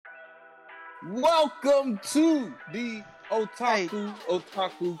Welcome to the Otaku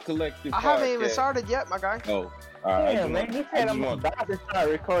Collective I Podcast. haven't even started yet, my guy. Oh, all right. Yeah, man, he said I'm about to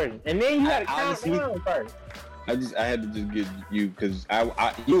start recording, and then you had to count down first. I had to just get you because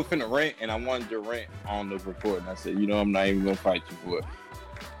you were finna rant, and I wanted your rant on the recording. I said, I'm not even gonna fight you for it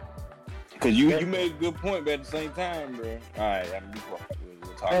because you made a good point, but at the same time, bro. All right,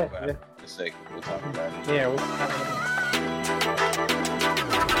 we'll talk about it in a second. We'll talk about it. Yeah, we'll talk about it.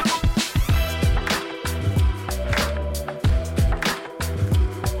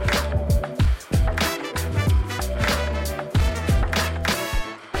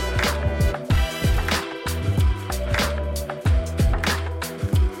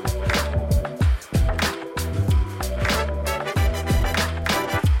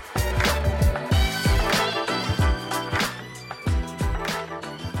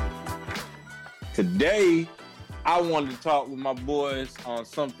 Today, I wanted to talk with my boys on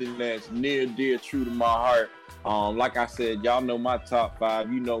something that's near, dear, true to my heart. Like I said, y'all know my top 5.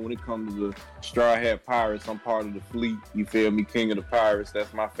 When it comes to the Straw Hat Pirates, I'm part of the fleet. You feel me? King of the Pirates.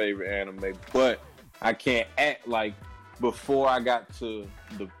 That's my favorite anime. But I can't act like before I got to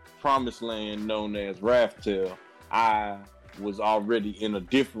the promised land known as Raftel, I was already in a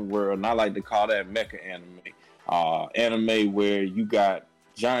different world. And I like to call that mecha anime. Anime where you got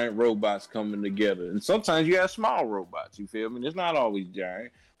giant robots coming together, and sometimes you have small robots. You feel me? It's not always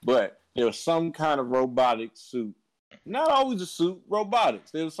giant, but there's some kind of robotic suit. Not always a suit.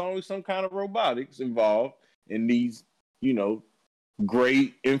 Robotics. There's always some kind of robotics involved in these,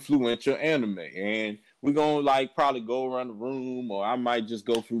 great influential anime. And we're gonna probably go around the room, or I might just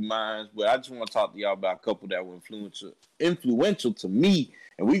go through mine. But I just want to talk to y'all about a couple that were influential to me.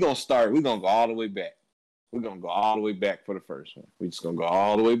 And we're gonna go all the way back. We're going to go all the way back for the first one. We're just going to go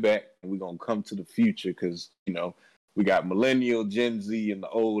all the way back, and we're going to come to the future because, we got Millennial, Gen Z, and the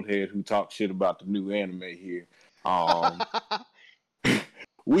old head who talk shit about the new anime here.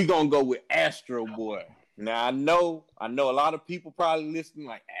 We're going to go with Astro Boy. Now, I know a lot of people probably listening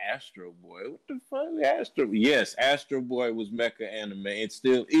like, Astro Boy? What the fuck is Astro? Yes, Astro Boy was mecha anime. It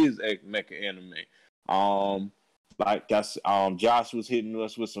still is a mecha anime. Josh was hitting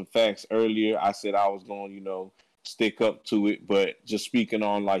us with some facts earlier. I said I was going, stick up to it. But just speaking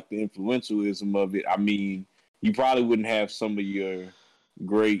on the influentialism of it, I mean, you probably wouldn't have some of your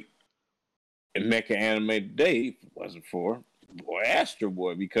great mecha anime today if it wasn't for Astro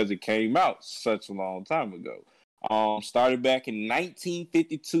Boy, because it came out such a long time ago. Started back in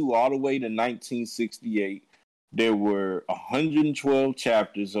 1952 all the way to 1968. There were 112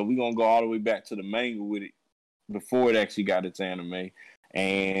 chapters, so we're going to go all the way back to the manga with it, before it actually got its anime.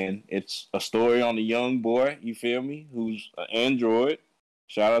 And it's a story on a young boy, you feel me, who's an android.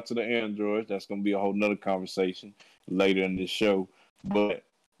 Shout out to the androids. That's going to be a whole nother conversation later in this show. But,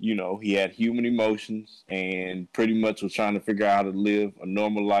 he had human emotions and pretty much was trying to figure out how to live a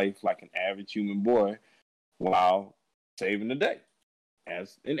normal life like an average human boy while saving the day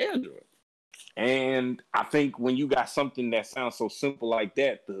as an android. And I think when you got something that sounds so simple like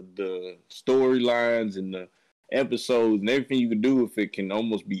that, the storylines and the episodes and everything you can do with it can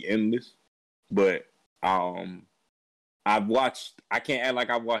almost be endless. But I can't act like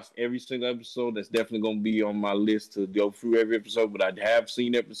I've watched every single episode. That's definitely going to be on my list to go through every episode, but I have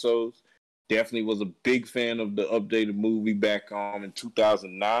seen episodes. Definitely was a big fan of the updated movie back in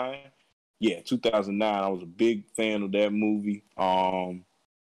 2009. Yeah, 2009. I was a big fan of that movie.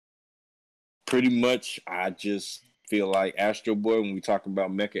 Pretty much, I just feel like Astro Boy, when we talk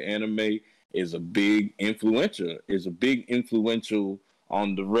about mecha anime, is a big influential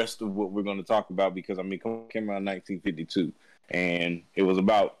on the rest of what we're going to talk about, because it came out in 1952 and it was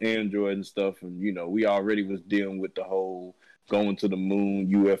about Android and stuff, and we already was dealing with the whole going to the moon,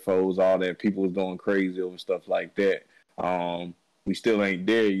 UFOs, all that. People was going crazy over stuff like that. We still ain't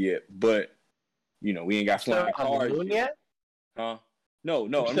there yet, but we ain't got flying cars yet. Huh? No,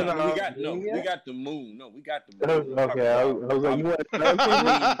 we got the moon. No, we got the moon. Okay,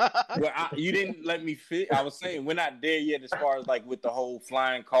 you didn't let me fit. I was saying we're not there yet as far as with the whole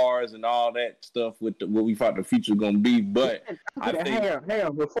flying cars and all that stuff with what we thought the future was gonna be. But I think hang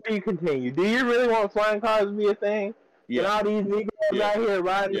on, before you continue, do you really want flying cars to be a thing? Yeah. With all these niggas out here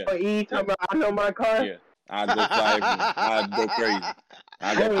riding on E, talking about I know my car. Yeah, I'd go fly. I'd go crazy.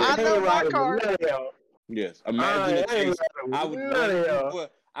 I know my car. Yes, imagine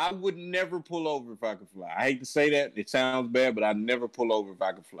I would never pull over if I could fly. I hate to say that; it sounds bad, but I'd never pull over if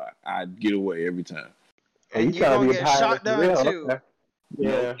I could fly. I'd get away every time. And you're gonna get shot down too. Okay.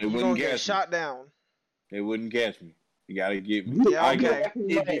 Yeah, you're gonna get shot down. They wouldn't catch me. You gotta get me. Yeah, okay.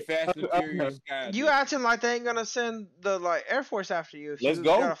 It'd be Fast and Furious. You acting like they ain't gonna send the Air Force after you? Let's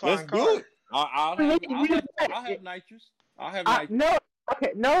go. Let's do it. I'll have nitrous. I'll have nitrous. No,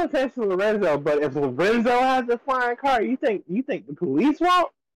 okay, no offense to Lorenzo, but if Lorenzo has a flying car, you think the police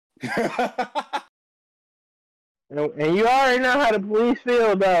won't? And you already know how the police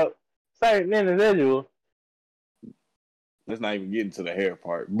feel about certain individuals. Let's not even get into the hair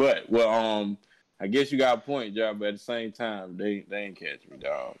part. But I guess you got a point, Job. But at the same time, they ain't catch me,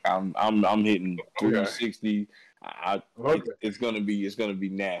 dog. I'm hitting 360. It's gonna be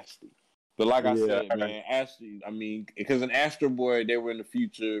nasty. But like I said, man, because in Astro Boy, they were in the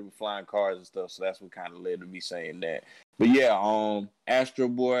future with flying cars and stuff, so that's what kind of led to me saying that. But yeah, Astro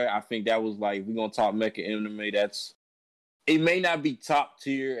Boy, I think that was like, we're gonna talk mecha anime. It may not be top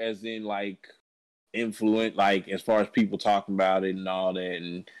tier as in like influent, like as far as people talking about it and all that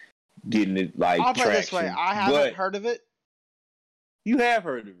and getting it like. I'll put it this way: I haven't heard of it. You have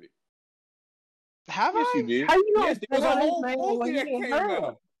heard of it? Have yes, I? You did. How you know? Yes, there was a whole movie that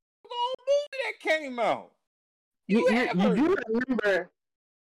came out. You do remember,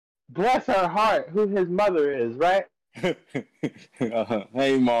 bless her heart, who his mother is, right?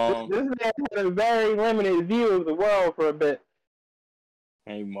 Hey, Mom. This man had a very limited view of the world for a bit.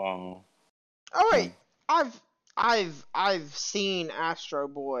 Hey, Mom. Oh wait, I've seen Astro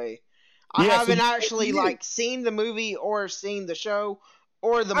Boy. I haven't actually like seen the movie or seen the show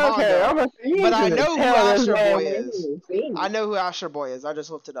or the manga, but I know who Astro Boy is. I know who Astro Boy is. I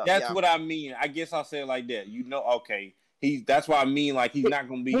just looked it up. That's what I mean. I guess I'll say it like that. You know, okay. That's what I mean. Like, he's not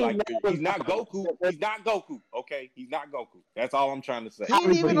gonna be like, he's not Goku. He's not Goku. Okay, he's not Goku. That's all I'm trying to say. He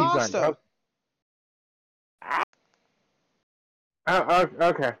ain't even Asta.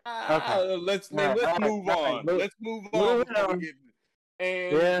 Okay. Let's move on. Let's move on.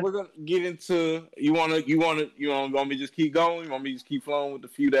 We're gonna get into. You want me to just keep going? You want me to just keep flowing with the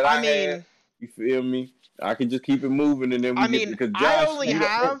few that I had? You feel me? I can just keep it moving, and then I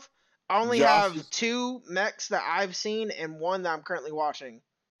only have 2 mechs that I've seen and one that I'm currently watching.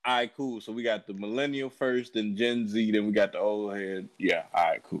 All right, cool. So we got the millennial first, then Gen Z, then we got the old head. Yeah. All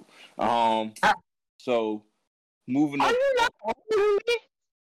right, cool. So moving. Are you not older than me?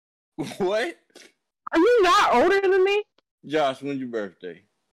 What? Are you not older than me? Josh, when's your birthday?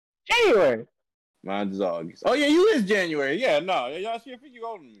 January. Mine's August. Oh yeah, you is January. Yeah, no, Josh, I think you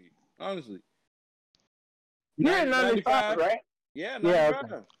older than me. Honestly. You're 95, right? Yeah, 95.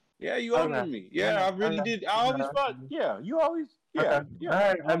 Okay. Yeah, you older than me. Yeah, I really did. I always thought. Yeah, you always. Yeah. All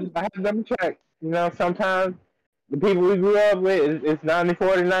right, I have them check. You know, sometimes the people we grew up with, it's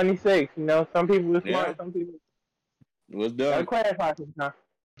 94 to 96. You know, some people are smart, some people. What's done? Gotta clarify sometimes.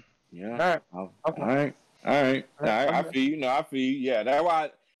 Yeah. All right. I feel you. No, I feel you. Yeah, that's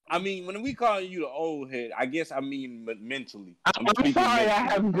why. I mean, when we call you the old head, I guess I mean mentally. I'm sorry, mentally. I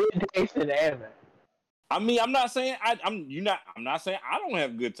have good taste in anime. I mean, I'm not saying I'm not saying I don't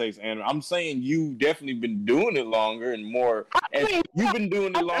have good taste in anime. I'm saying you definitely been doing it longer and more. You've been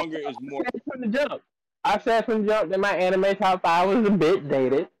doing it longer is more. I said from the jump that my anime top 5 was a bit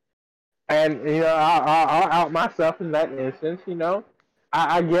dated, and you know I'll out myself in that instance. You know,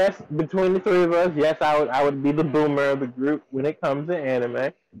 I guess between the 3 of us, yes, I would be the boomer of the group when it comes to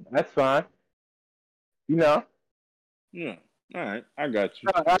anime. That's fine. You know. Yeah. All right, I got you.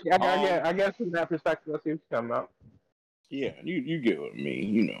 I guess from that perspective, let's see what you come out. Yeah, you get what I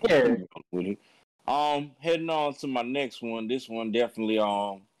mean. You know. Yeah. With it. Heading on to my next one. This one definitely.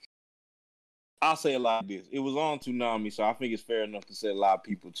 I'll say it like this. It was on Toonami, so I think it's fair enough to say a lot of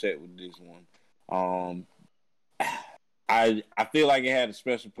people check with this one. I feel like it had a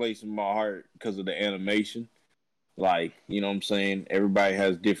special place in my heart because of the animation. Like, you know what I'm saying? Everybody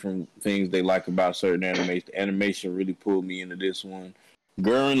has different things they like about certain animation. The animation really pulled me into this one.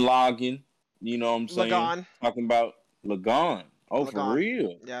 Gurren Lagann, you know what I'm saying? Lagann. Talking about Lagann. Oh, Lagann. For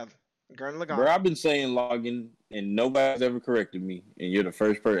real? Yeah, Gurren Lagann. Bro, I've been saying Lagann, and nobody's ever corrected me. And you're the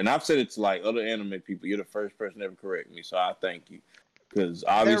first person. And I've said it to, like, other anime people. You're the first person to ever correct me. So I thank you. Because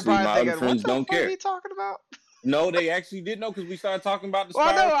obviously my other friends don't care. What are you talking about? No, they actually did know because we started talking about the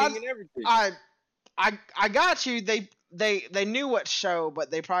Spiral King and everything. I got you. They knew what show,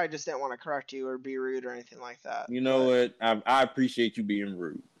 but they probably just didn't want to correct you or be rude or anything like that. You know what? I appreciate you being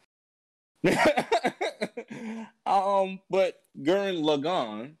rude. But Gurren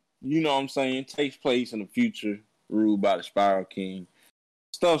Lagann, you know what I'm saying, takes place in a future ruled by the Spiral King.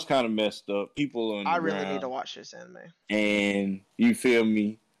 Stuff's kind of messed up. People are. I really need to watch this anime. And you feel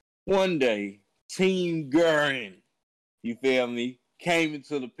me? One day, Team Gurren, you feel me, came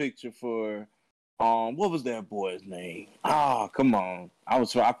into the picture for. What was that boy's name? Come on. I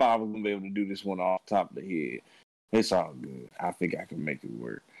thought I was gonna be able to do this one off the top of the head. It's all good. I think I can make it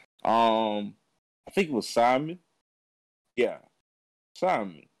work. I think it was Simon. Yeah,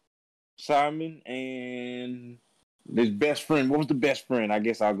 Simon. Simon, and his best friend. What was the best friend? I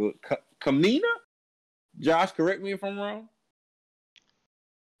guess I'll go Kamina. Josh, correct me if I'm wrong.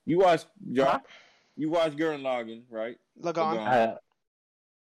 You watch Josh. Huh? You watch Gurren Lagann, right? Lagann.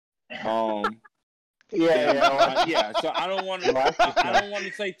 Yeah. So I don't want to. I don't want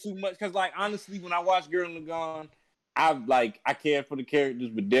to say too much because, like, honestly, when I watched Gurren Lagann, I cared for the characters,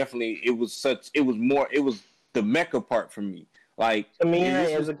 but definitely it was the mecha part for me. Like, Amina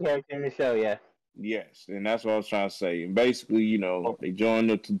is a character in the show, yeah. Yes, and that's what I was trying to say. And basically, they joined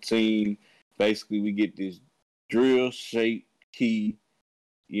the team. Basically, we get this drill-shaped key.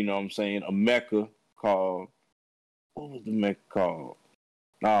 You know what I'm saying? A mecha called. What was the mecha called?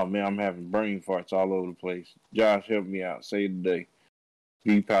 Oh man, I'm having brain farts all over the place. Josh, help me out. Say it today.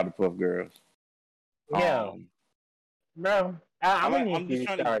 Be Powder Puff Girls. Yeah, bro. I'm gonna need you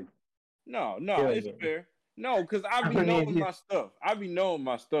to start. No, it's fair. No, because I be knowing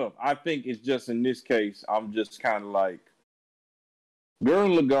my stuff. I think it's just in this case, I'm just kind of like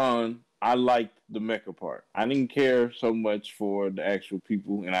Gurren Lagann. I liked the mecha part. I didn't care so much for the actual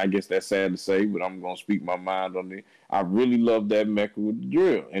people, and I guess that's sad to say, but I'm gonna speak my mind on it. I really love that mecha with the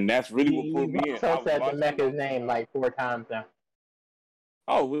drill, and that's really what pulled me in. I said the mecha's name like 4 times now.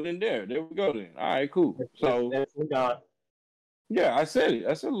 Oh, well then there we go then. All right, cool. That's Lagann. Yeah, I said it.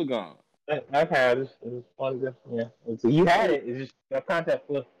 I said Lagann. Okay, I just wanted to, So you had it. It's just a concept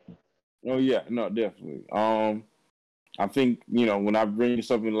flip. Oh yeah, no, definitely. I think, when I bring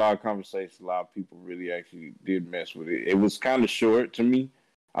this up in a lot of conversations, a lot of people really actually did mess with it. It was kind of short to me.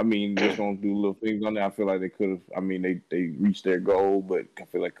 I mean, just gonna do little things on there. I feel like they could have. I mean, they reached their goal, but I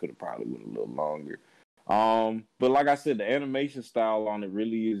feel like could have probably went a little longer. But like I said, the animation style on it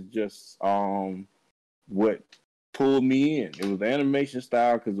really is just what pulled me in. It was the animation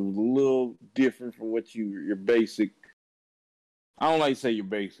style because it was a little different from what your basic. I don't like to say your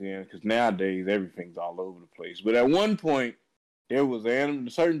basic in because nowadays everything's all over the place. But at one point, there was a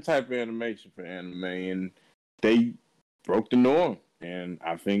certain type of animation for anime, and they broke the norm. And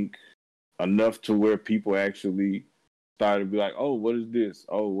I think enough to where people actually started to be like, "Oh, what is this?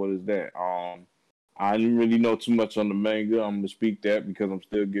 Oh, what is that?" I didn't really know too much on the manga. I'm gonna speak that because I'm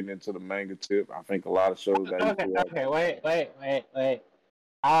still getting into the manga tip. I think a lot of shows that. Okay, wait.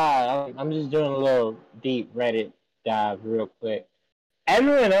 I'm just doing a little deep Reddit dive real quick.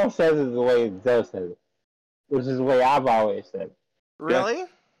 Everyone else says it the way Zoe says it, which is the way I've always said it. Really?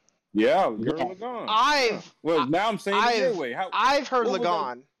 Yeah, Gurren Lagann. Now I'm saying it your way. I've heard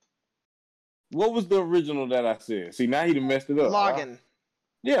Lagann. What was the original that I said? See, now he done messed it up. Lagann.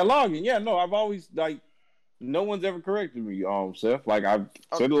 Yeah, Lagann. Yeah, no, I've always no one's ever corrected me, Seth. Like I've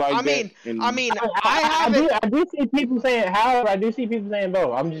said it like that. I do see people saying. However, I do see people saying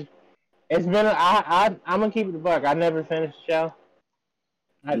both. It's been. I'm gonna keep it a buck. I never finished the show.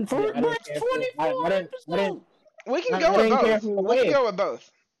 We can go with both. We can go with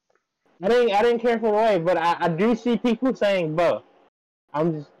both. I didn't care for the way, but I do see people saying both.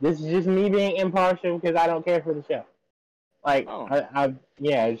 This is just me being impartial because I don't care for the show. Like, it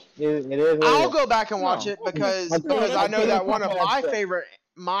is. I'll go back and watch it because I know that one of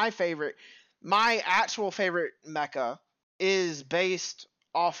my actual favorite mecha is based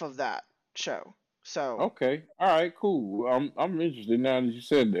off of that show. So okay, all right, cool. I'm interested now that you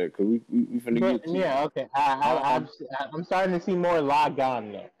said that because we finna get to yeah, okay. I'm starting to see more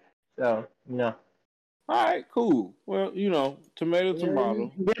Lagann there. So All right, cool. Well, tomato.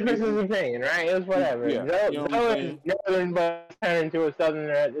 Difference is opinion, right? It was whatever. Yeah, Zoe is northern, but turned into a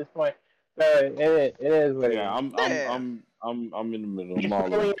southerner at this point. So it is what it is. Yeah, I'm in the middle. I'm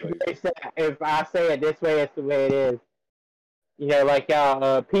all over the place. If I say it this way, it's the way it is. Like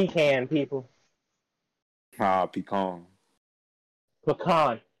y'all pecan people. Pecan.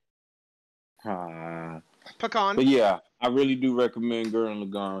 Pecan. Pecan. But yeah, I really do recommend Gurren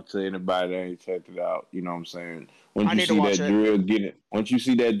Lagann to anybody that ain't checked it out. You know what I'm saying? Once you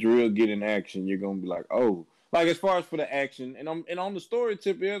see that drill get in action, you're gonna be like, oh. Like as far as for the action, and on the story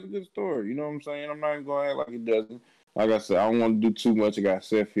tip, it has a good story. You know what I'm saying? I'm not even gonna act like it doesn't. Like I said, I don't want to do too much. I got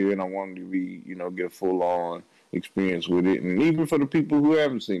Seth here, and I wanted to be, get a full on experience with it, and even for the people who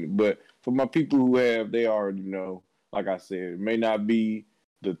haven't seen it. But for my people who have, they already know. Like I said, it may not be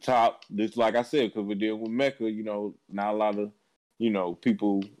the top. This, like I said, because we're dealing with mecha. Not a lot of,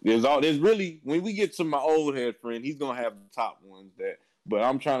 people. There's really when we get to my old head friend, he's gonna have the top ones that. But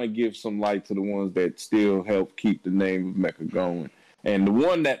I'm trying to give some light to the ones that still help keep the name of mecha going. And the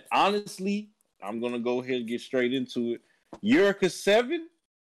one that honestly, I'm gonna go ahead and get straight into it. Eureka 7,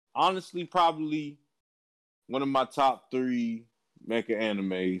 honestly, probably one of my top 3 mecha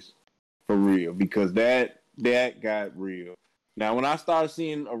animes for real because that got real. Now, when I started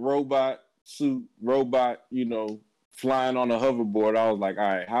seeing a robot, flying on a hoverboard, I was like, all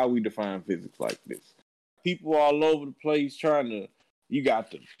right, how we define physics like this? People all over the place trying to. You got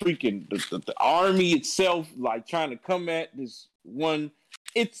the freaking the army itself, like trying to come at this one.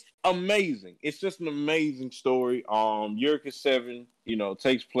 It's amazing. It's just an amazing story. Eureka 7,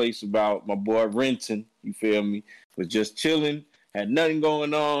 takes place about my boy Renton. You feel me? Was just chilling, had nothing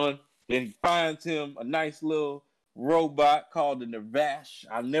going on. Then he finds him a nice little robot called the Navash.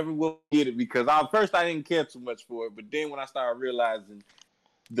 I never will get it because at first I didn't care too much for it, but then when I started realizing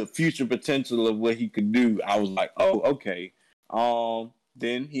the future potential of what he could do, I was like, oh, okay.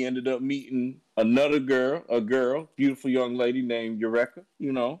 Then he ended up meeting another girl, beautiful young lady named Eureka,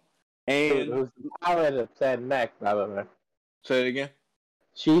 and it was the pilot of said mech, by the way. Say it again.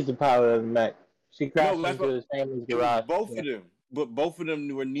 She's the pilot of the mech. She crashed into his family's garage. It was both of them, but both of them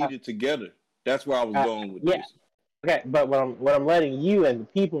were needed together. That's where I was going with this. Okay, but what I'm letting you and the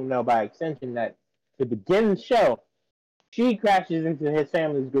people know by extension that to begin the show, she crashes into his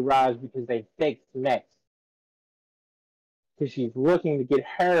family's garage because they fixed mechs. Because she's looking to get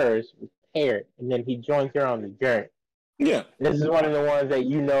hers repaired, and then he joins her on the journey. Yeah. This is one of the ones that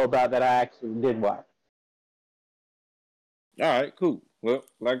you know about that I actually did watch. All right, cool. Well,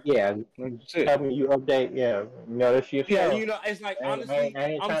 like you said. Tell me you update, notice your show. Yeah, it's like, honestly,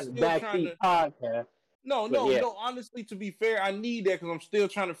 I'm still trying to... podcast. No, honestly, to be fair, I need that because I'm still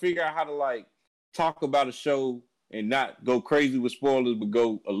trying to figure out how to, like, talk about a show and not go crazy with spoilers, but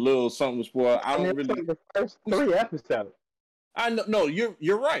go a little something with spoilers. I don't really... Like the first 3 episodes. I know. No,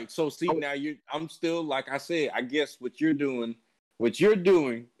 you're right. So see, now I'm still, like I said, I guess what you're doing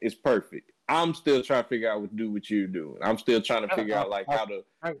is perfect. I'm still trying to figure out what to do what you're doing. I'm still trying to figure out like how to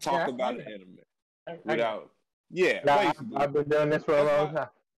talk about an anime without. Yeah, basically. I've been doing this for a long time.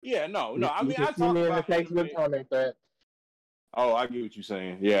 Yeah, no. I mean, I talk about in the Facebook comment thread. Oh, I get what you're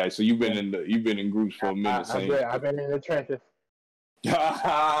saying. Yeah, so you've been in groups for a minute. I've been in the trenches.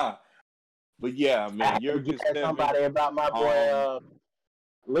 But yeah, man, you're just somebody about my boy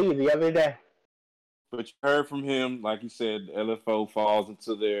Lee the other day. But you heard from him, like you said, the LFO falls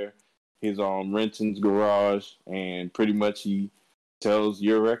into his Renton's garage, and pretty much he tells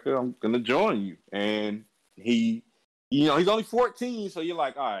Eureka, "I'm gonna join you." And he, he's only 14, so you're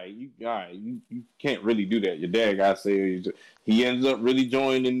like, all right, you can't really do that. Your dad got to say he ends up really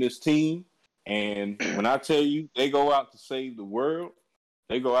joining this team, and when I tell you, they go out to save the world.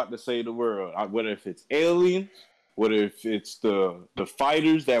 They go out to save the world. Whether if it's aliens, whether if it's the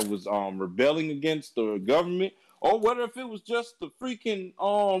fighters that was rebelling against the government, or whether if it was just the freaking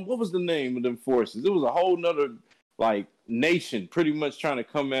what was the name of them forces? It was a whole nother nation pretty much trying to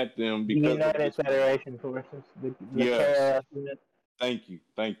come at them because United Federation forces. Yes. Thank you.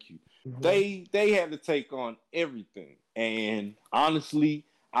 Mm-hmm. They had to take on everything, and honestly,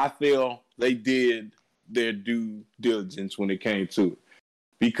 I feel they did their due diligence when it came to it.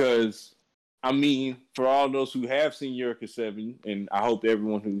 Because, I mean, for all those who have seen Eureka 7, and I hope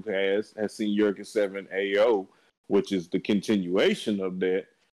everyone who has seen Eureka 7 AO, which is the continuation of that,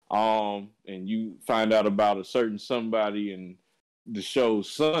 and you find out about a certain somebody and the show's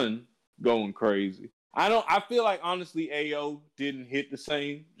son going crazy. I feel like, honestly, AO didn't hit the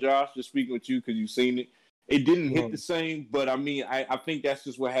same, Josh, just speaking with you because you've seen it. It didn't hit the same, but I mean, I think that's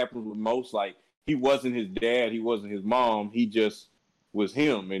just what happens with most. Like, he wasn't his dad, he wasn't his mom, he just was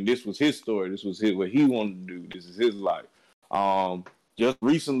him, and this was his story. This was what he wanted to do. This is his life. Just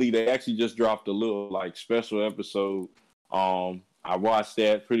recently, they actually just dropped a little special episode. I watched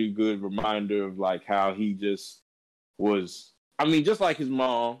that. Pretty good reminder of how he just was. I mean, just like his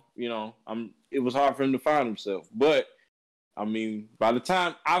mom. It was hard for him to find himself, but I mean, by the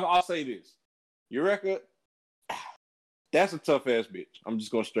time I'll say this, Eureka, that's a tough ass bitch. I'm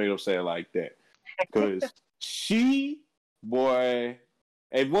just gonna straight up say it like that, because boy,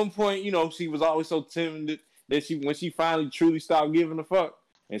 at one point, she was always so timid that when she finally truly stopped giving a fuck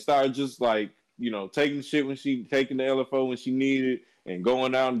and started just taking the shit taking the LFO when she needed and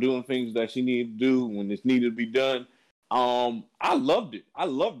going out and doing things that she needed to do when it's needed to be done. I loved it. I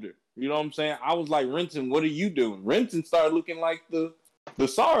loved her. You know what I'm saying? I was like, Renton, what are you doing? Renton started looking like the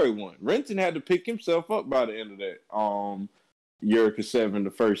sorry one. Renton had to pick himself up by the end of that. Eureka 7,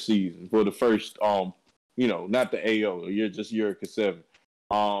 the first season, for the first not the AO, you're just Eureka 7.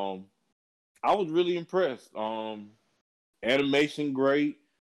 I was really impressed. Animation great,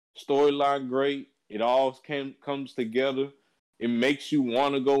 storyline great. It all comes together. It makes you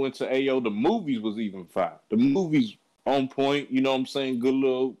want to go into AO. The movies was even fire. The movies on point. You know what I'm saying? Good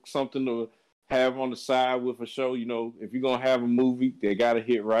little something to have on the side with a show. If you're gonna have a movie, they gotta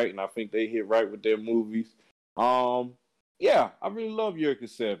hit right, and I think they hit right with their movies. Yeah, I really love Eureka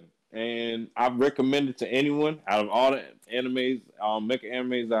 7. And I recommend it to anyone. Out of all the animes, mecha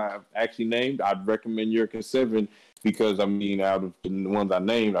animes I've actually named, I'd recommend Eureka 7 because, I mean, out of the ones I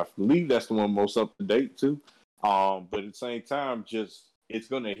named, I believe that's the one most up to date, too. But at the same time, just it's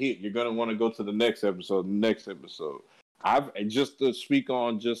going to hit. You're going to want to go to the next episode. I've just to speak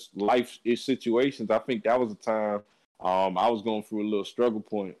on just life situations. I think that was a time I was going through a little struggle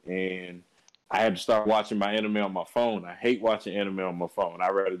point, and I had to start watching my anime on my phone. I hate watching anime on my phone. I'd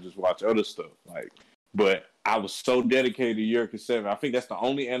rather just watch other stuff. But I was so dedicated to Eureka 7. I think that's the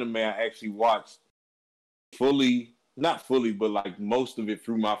only anime I actually watched fully, not fully, but like most of it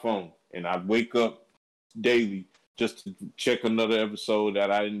through my phone. And I'd wake up daily just to check another episode that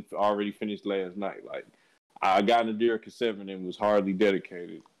I didn't already finish last night. Like, I got into Eureka 7 and was hardly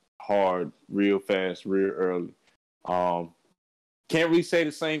dedicated. Hard, real fast, real early. Can't really say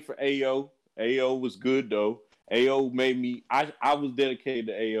the same for AO. AO was good though. AO made me. I was dedicated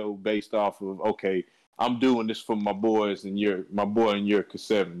to AO based off of okay. I'm doing this for my boys and my boy in Eureka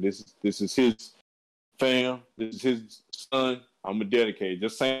 7. This is his fam. This is his son. I'm gonna dedicate.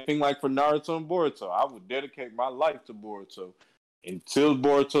 Just same thing like for Naruto and Boruto. I would dedicate my life to Boruto until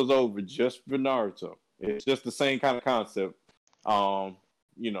Boruto's over, just for Naruto. It's just the same kind of concept.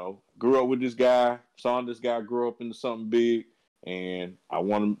 Grew up with this guy, saw this guy grow up into something big. And I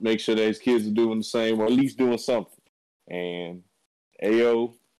want to make sure that his kids are doing the same, or at least doing something. And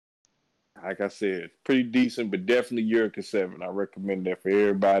AO, like I said, pretty decent, but definitely Eureka 7. I recommend that for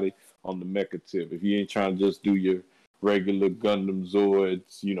everybody on the mecha tip. If you ain't trying to just do your regular Gundam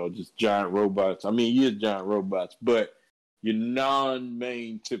Zords, just giant robots. I mean, you're giant robots, but you're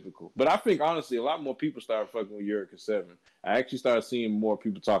non-main typical. But I think, honestly, a lot more people started fucking with Eureka 7. I actually started seeing more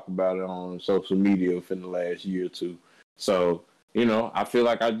people talk about it on social media within the last year or two. So, I feel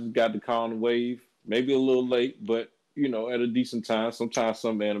like I just got to call on the wave. Maybe a little late, but, at a decent time. Sometimes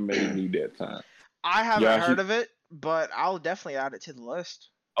some animes need that time. I haven't heard of it, but I'll definitely add it to the list.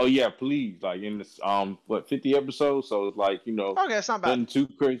 Oh, yeah, please. Like, in this, 50 episodes? So, it's like, Okay, it's not bad. Nothing too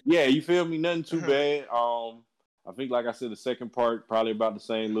crazy. Yeah, you feel me? Nothing too bad. I think, like I said, the second part, probably about the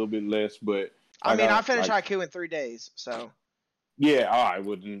same, a little bit less, but... I finished Haiku in 3 days, so... Yeah, all right.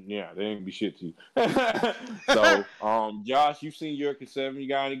 Well, then, yeah, they ain't be shit to you. So, Josh, you've seen Eureka 7. You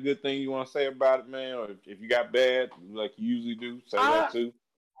got any good thing you want to say about it, man? Or if you got bad, like you usually do, say that too.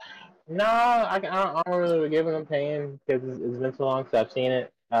 No, I don't really give an opinion because it's been so long since I've seen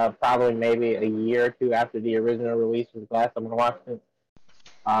it. Probably maybe a year or two after the original release was the last time I watched it.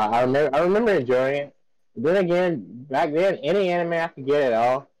 I remember enjoying it. But then again, back then, any anime I could get at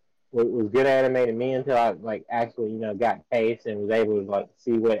all was good anime to me until I actually got taste and was able to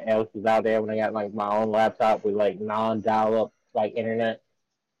see what else was out there when I got my own laptop with non-dial-up internet.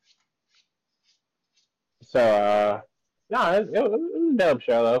 So no, it was a dope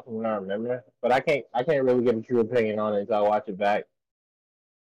show though from what I remember, but I can't really give a true opinion on it until I watch it back.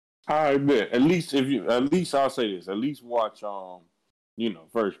 All right, bet. At least I'll say this. At least watch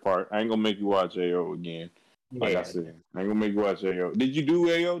first part. I ain't gonna make you watch AO again. Like I said, I ain't gonna make you watch AO. Did you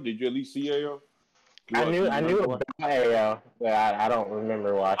do AO? Did you at least see AO? I knew about AO, but I don't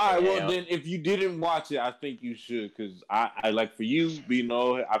remember watching. All right, well then, if you didn't watch it, I think you should, because I like for you,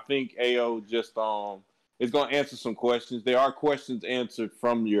 I think AO just is gonna answer some questions. There are questions answered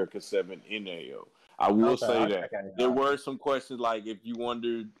from Eureka 7 in AO. I will say that there were some questions like if you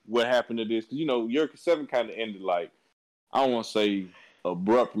wondered what happened to this, because Eureka 7 kind of ended I don't want to say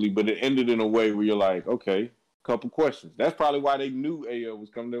abruptly, but it ended in a way where you're like, okay. Couple questions. That's probably why they knew AO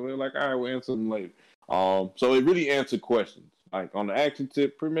was coming. They were like, all right, we'll answer them later. So it really answered questions. Like on the action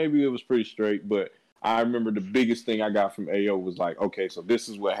tip, maybe it was pretty straight, but I remember the biggest thing I got from AO was like, okay, so this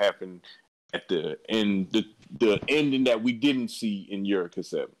is what happened at the end, the ending that we didn't see in Eureka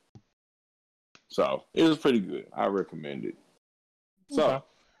 7. So it was pretty good. I recommend it. So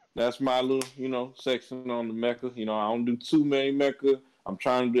that's my little, section on the mecha. I don't do too many mecha. I'm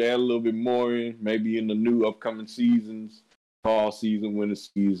trying to add a little bit more in, maybe in the new upcoming seasons, fall season, winter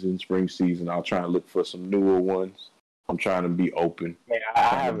season, spring season. I'll try and look for some newer ones. I'm trying to be open. Yeah,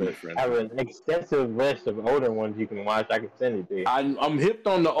 I have an extensive list of older ones you can watch. I can send it to you. I'm hipped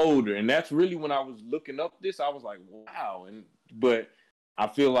on the older, and that's really when I was looking up this, I was like, wow. But I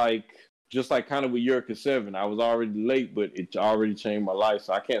feel like, just like kind of with Eureka 7, I was already late, but it already changed my life,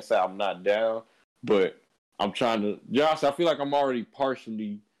 so I can't say I'm not down, but I'm trying to, Josh, I feel like I'm already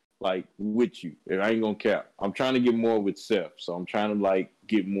partially, with you. I ain't gonna cap. I'm trying to get more with Seth, so I'm trying to,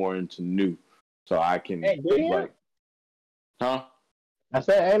 get more into new, so I can, Huh? I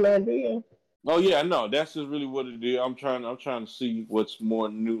said, hey, man, do you? Oh, yeah, no, that's just really what it is. I'm trying to see what's more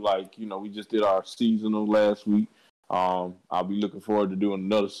new, we just did our seasonal last week. I'll be looking forward to doing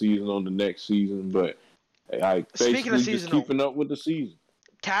another season on the next season, but I Speaking of basically just seasonal, keeping up with the season.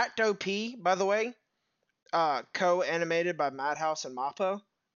 Tacto P, by the way, co-animated by Madhouse and Mappa,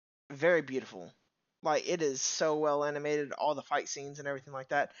 very beautiful. Like, it is so well animated, all the fight scenes and everything like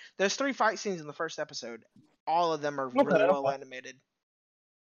that. There's 3 fight scenes in the first episode. All of them are really well animated.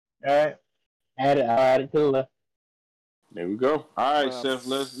 All right, I'll add it to the list. There we go. All right, Seth.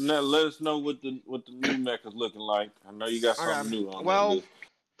 Let us know what the new mech is looking like. I know you got something new on that list.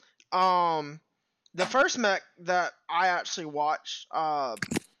 The first mech that I actually watched, I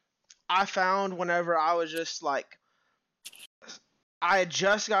found whenever I was just like, I had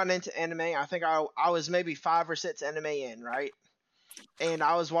just gotten into anime. I think I was maybe 5 or 6 anime in, right? And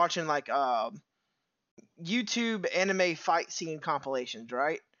I was watching like YouTube anime fight scene compilations,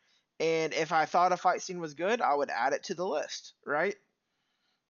 right? And if I thought a fight scene was good, I would add it to the list, right?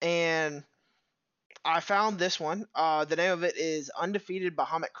 And I found this one. The name of it is Undefeated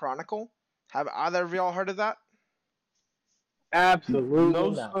Bahamut Chronicle. Have either of y'all heard of that?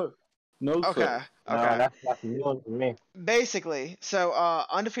 Absolutely not. No, okay. sir. No, that's new one for me. Basically, so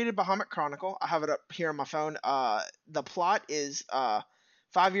Undefeated Bahamut Chronicle. I have it up here on my phone. The plot is 5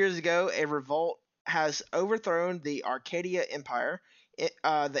 years ago, a revolt has overthrown the Arcadia Empire.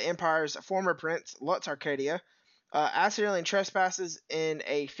 The empire's former prince, Lutz Arcadia, accidentally trespasses in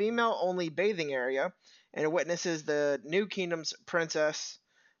a female-only bathing area and witnesses the new kingdom's princess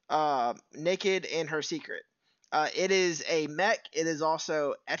naked in her secret. It is a mech. It is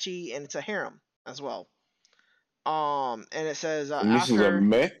also ecchi, and it's a harem as well. And it says and this after. Is a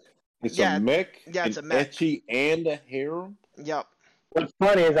mech. It's a mech. Yeah, it's a mech. Ecchi and a harem. Yep. What's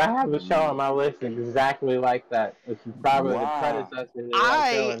funny is I have a show on my list exactly like that. It's probably the predecessor to that show.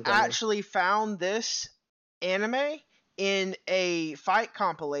 I actually found this anime in a fight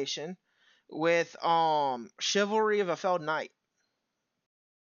compilation with Chivalry of a Failed Knight,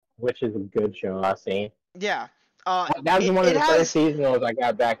 which is a good show I've seen. Yeah. That was one of the first seasons I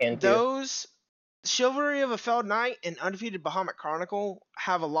got back into. Those Chivalry of a Failed Knight and Undefeated Bahamut Chronicle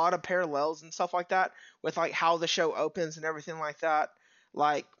have a lot of parallels and stuff like that with like how the show opens and everything like that.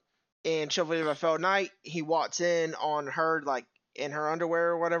 Like in Chivalry of a Failed Knight, he walks in on her like in her underwear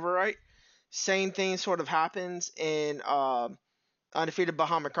or whatever, right? Same thing sort of happens in Undefeated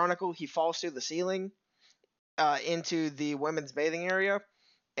Bahamut Chronicle. He falls through the ceiling into the women's bathing area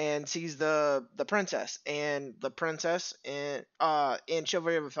and sees the princess. And the princess in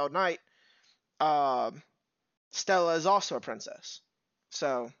Chivalry of a Failed Knight, Stella is also a princess.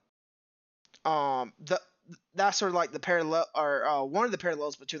 So that's sort of like the parallel, or one of the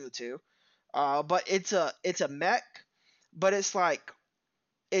parallels between the two. But it's a mech, but it's like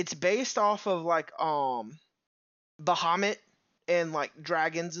it's based off of like Bahamut and like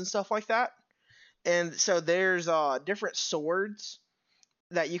dragons and stuff like that. And so there's different swords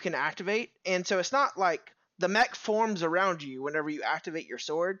that you can activate, and so it's not like the mech forms around you whenever you activate your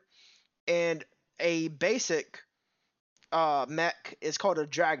sword. And a basic mech is called a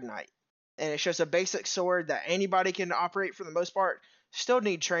Drag Knight, and it's just a basic sword that anybody can operate for the most part. Still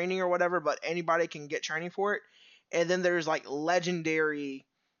need training or whatever, but anybody can get training for it. And then there's like legendary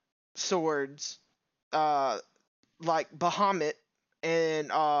swords, like Bahamut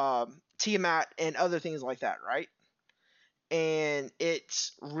and Tiamat and other things like that, right? And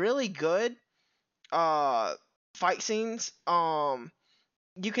it's really good fight scenes.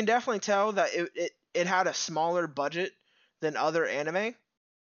 You can definitely tell that it had a smaller budget than other anime,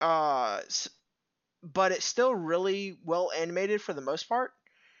 but it's still really well animated for the most part.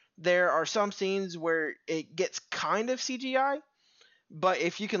 There are some scenes where it gets kind of CGI, but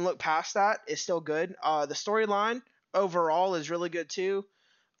if you can look past that, it's still good. The storyline overall is really good too.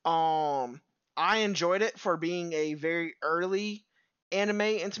 I enjoyed it for being a very early anime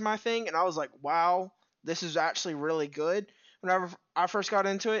into my thing, and I was like, wow, this is actually really good whenever I first got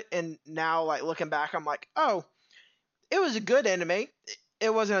into it. And now, like, looking back, I'm like, oh, it was a good anime.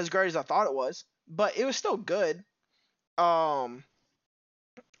 It wasn't as great as I thought it was, but it was still good. I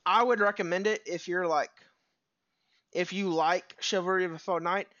would recommend it if you like Chivalry of a Failed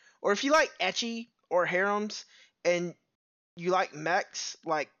Knight, or if you like ecchi or harems and you like mechs.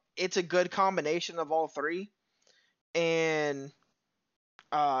 Like, it's a good combination of all three, and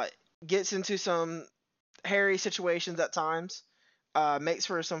gets into some hairy situations at times. Makes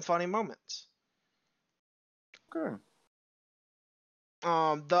for some funny moments. Okay.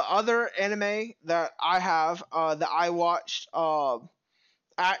 The other anime that I have that I watched, I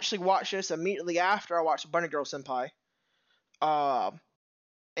actually watched this immediately after I watched Bunny Girl Senpai.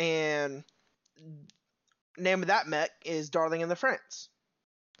 And name of that mech is Darling in the Franxx.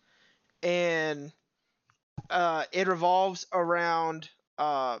 And it revolves around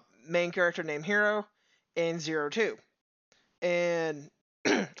main character named Hero and Zero Two, and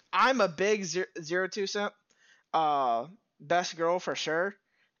I'm a big Zero Two simp. Best girl for sure,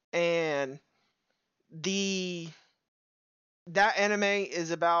 and the that anime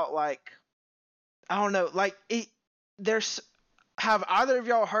is about like I don't know, like it. There's have either of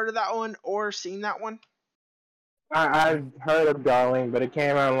y'all heard of that one or seen that one? I've heard of Darling, but it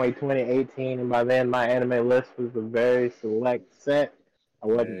came out in like 2018, and by then my anime list was a very select set. I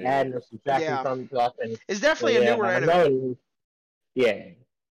wasn't adding or subtracting Yeah, from stuff, and it's so definitely a yeah, newer I anime. know. Yeah,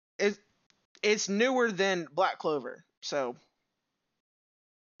 It's newer than Black Clover, so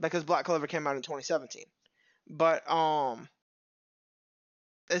because Black Clover came out in 2017. But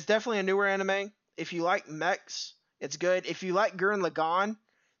it's definitely a newer anime. If you like mechs, it's good. If you like Gurren Lagann,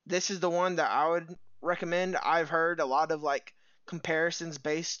 this is the one that I would recommend. I've heard a lot of like comparisons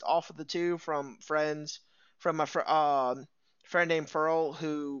based off of the two from friends, from my friend named Furl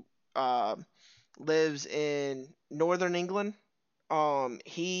who uh, lives in northern England.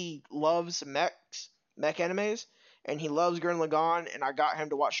 He loves mech animes, and he loves Gurren Lagann, and I got him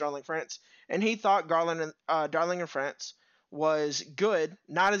to watch Darling France, and he thought Darling in France was good,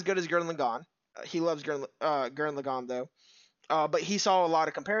 not as good as Gurren Lagann. He loves Gurren Lagann though, but he saw a lot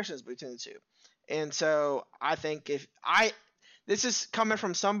of comparisons between the two, and so I think if I this is coming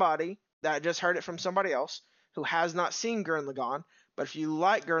from somebody that just heard it from somebody else who has not seen Gurren Lagann, but if you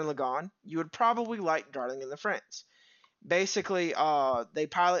like Gurren Lagann, you would probably like Darling in the France. Basically, they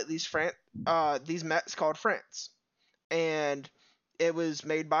pilot these mechs called France, and it was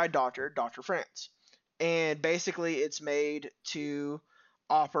made by Dr. France, and basically it's made to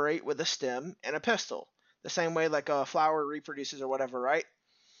operate with a stem and a pistil, the same way like a flower reproduces or whatever, right?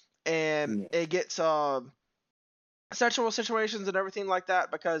 And Yeah. it gets sexual situations and everything like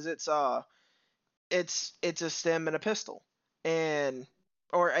that because it's a stem and a pistil, and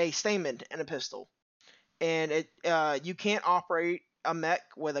or a stamen and a pistil, and it you can't operate a mech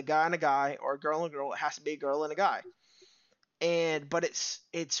with a guy and a guy or a girl and a girl. It has to be a girl and a guy. And but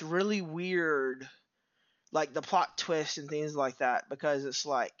it's really weird, like the plot twist and things like that, because it's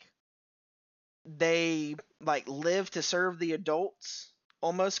like they like live to serve the adults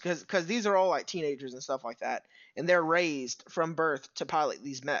almost, because these are all like teenagers and stuff like that, and they're raised from birth to pilot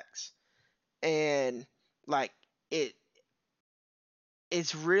these mechs, and like it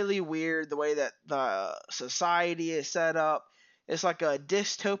it's really weird the way that the society is set up. It's like a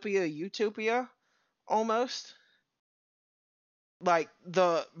dystopia utopia almost. Like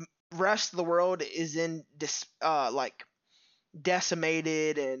the rest of the world is in like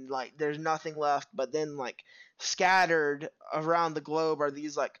decimated, and like there's nothing left, but then like scattered around the globe are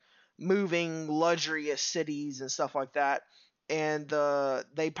these like moving luxurious cities and stuff like that, and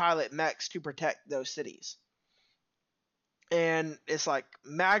they pilot mechs to protect those cities, and it's like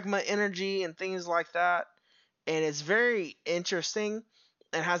magma energy and things like that, and it's very interesting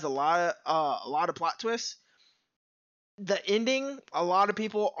and has a lot of plot twists. The ending, a lot of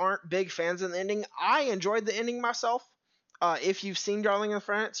people aren't big fans of the ending. I enjoyed the ending myself. If you've seen Darling in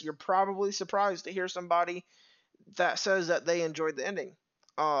France, you're probably surprised to hear somebody that says that they enjoyed the ending.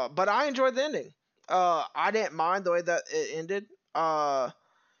 But I enjoyed the ending. I didn't mind the way that it ended.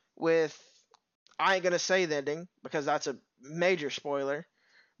 With I ain't gonna say the ending because that's a major spoiler,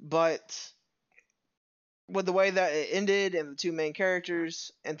 but with the way that it ended and the two main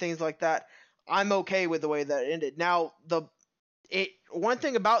characters and things like that, I'm okay with the way that it ended. Now, one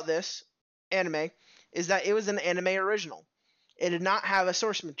thing about this anime is that it was an anime original. It did not have a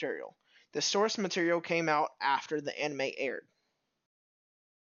source material. The source material came out after the anime aired.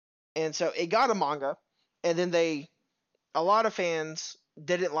 And so it got a manga, and then a lot of fans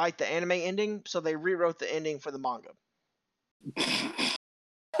didn't like the anime ending, so they rewrote the ending for the manga.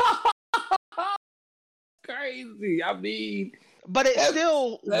 Crazy. I mean, but it's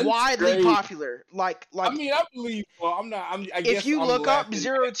still widely crazy. popular. Like I mean, I believe. Well, I'm not. I guess if you I'm look up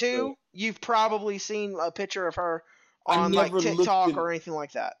Zero 02, you've probably seen a picture of her on like TikTok or anything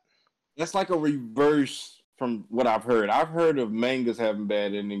like that. That's like a reverse from what I've heard. I've heard of mangas having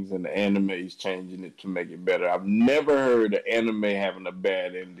bad endings and the animes changing it to make it better. I've never heard of anime having a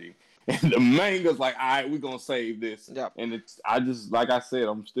bad ending. And the manga's like, all right, we're going to save this. Yep. And like I said,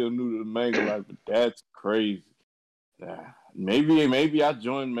 I'm still new to the manga life, but that's crazy. Maybe I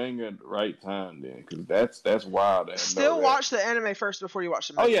joined manga at the right time then, because that's wild. Still watch the anime first before you watch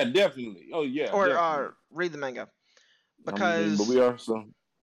the manga. Oh, yeah, definitely. Oh, yeah, or definitely. Read the manga. Because but we are some...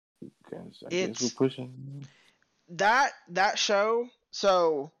 Okay, so I guess we're pushing. That show,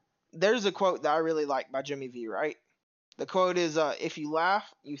 so there's a quote that I really like by Jimmy V, right? The quote is, if you laugh,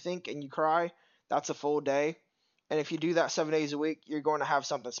 you think, and you cry, that's a full day. And if you do that 7 days a week, you're going to have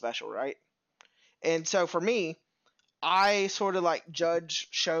something special, right? And so for me, I sort of like judge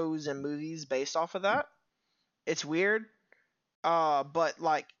shows and movies based off of that. It's weird, but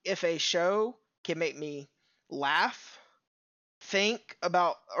like if a show can make me laugh, think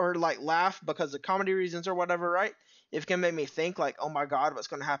about, or like laugh because of comedy reasons or whatever, right? If it can make me think like, oh my god, what's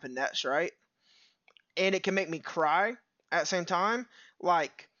going to happen next, right? And it can make me cry at the same time,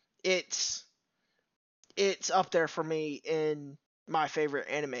 like it's up there for me in my favorite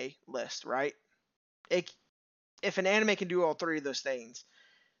anime list, right? It, if an anime can do all three of those things,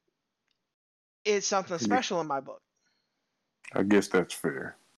 it's something special in my book. I guess that's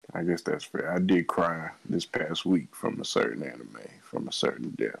fair. I did cry this past week from a certain anime, from a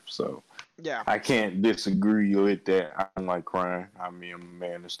certain death. So yeah, I can't disagree with that. I don't like crying. I mean, I'm a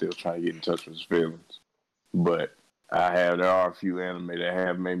man that's still trying to get in touch with his feelings. But there are a few anime that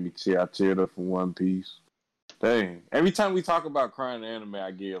have made me tear. I teared up from One Piece. Dang. Every time we talk about crying in anime,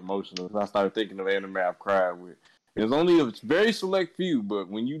 I get emotional. I started thinking of anime I've cried with. There's only a very select few, but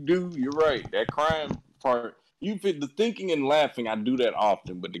when you do, you're right. That crying part, you fit the thinking and laughing. I do that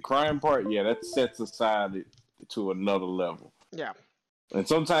often, but the crying part, yeah, that sets aside to another level. Yeah. And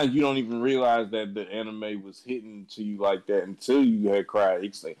sometimes you don't even realize that the anime was hitting to you like that until you had cried.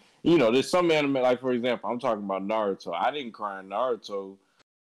 It's like, there's some anime, like for example, I'm talking about Naruto. I didn't cry in Naruto.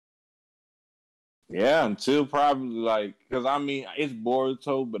 Yeah, until probably because I mean it's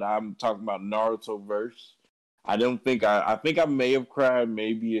Boruto, but I'm talking about Naruto verse. I don't think I think I may have cried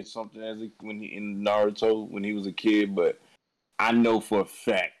maybe it's something in Naruto when he was a kid, but I know for a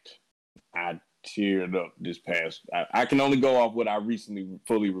fact I teared up this past. I can only go off what I recently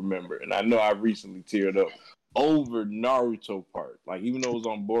fully remember, and I know I recently teared up over Naruto part. Like even though it was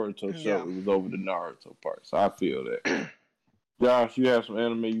on Boruto show, it was over the Naruto part. So I feel that. Josh, you have some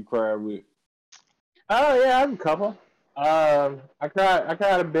anime you cried with? Oh yeah, I have a couple. I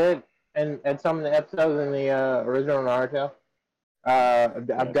cried a bit at some of the episodes in the original Naruto.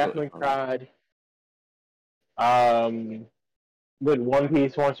 I've definitely cried with One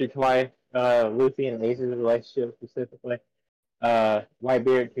Piece once or twice. Luffy and Ace's relationship specifically.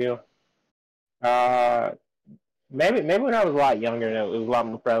 Whitebeard too. Maybe when I was a lot younger, it was a lot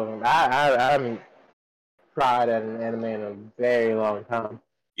more prevalent. I haven't cried at an anime in a very long time.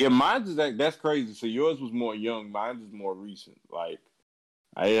 Yeah, mine's is that's crazy. So yours was more young. Mine's is more recent. Like,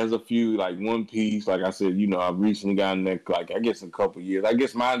 there's a few, like One Piece. Like I said, I've recently gotten that, like, I guess in a couple years. I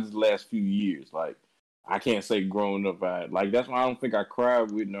guess mine's the last few years. Like, I can't say growing up. That's why I don't think I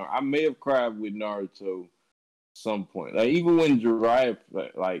cried with Naruto. I may have cried with Naruto some point. Like, even when Jiraiya,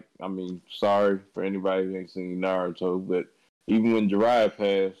 I mean, sorry for anybody who ain't seen Naruto, but even when Jiraiya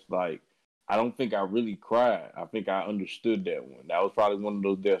passed, like, I don't think I really cried. I think I understood that one. That was probably one of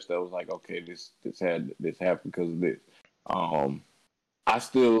those deaths that was like, okay, this happened because of this. I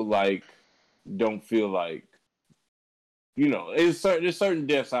still don't feel like there's certain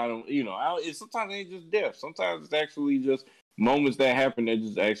deaths I don't sometimes it ain't just deaths. Sometimes it's actually just moments that happen that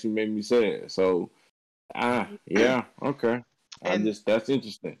just actually make me sad. So yeah, okay. That's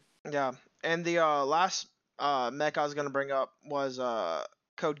interesting. Yeah, and the last mech I was gonna bring up was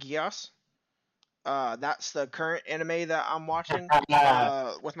Code Geass. That's the current anime that I'm watching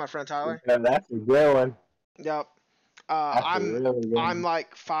with my friend Tyler. Yeah, that's a good one. Yep. I'm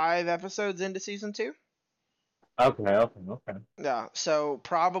like 5 episodes into season 2. Okay. Yeah, so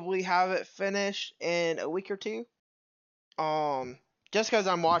probably have it finished in a week or two. Just because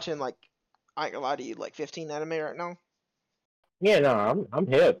I'm watching I ain't gonna lie to you, 15 anime right now. Yeah, no, I'm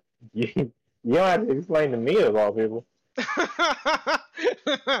hip. You don't have to explain to me of all people.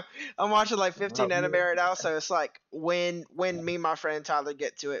 I'm watching 15 anime right now, so it's like when me and my friend Tyler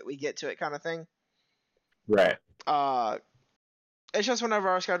get to it, we get to it kind of thing. Right. It's just whenever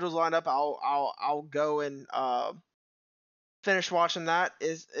our schedules line up, I'll go and finish watching that.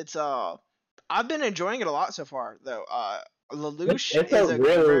 I've been enjoying it a lot so far though. Lelouch is a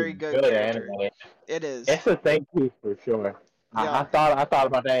really very good character. Anime. It is. It's a think piece for sure. Yeah. I thought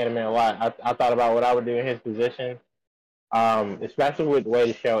about that anime a lot. I thought about what I would do in his position. Especially with the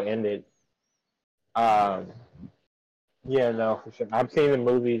way the show ended. Yeah, no, for sure. I've seen the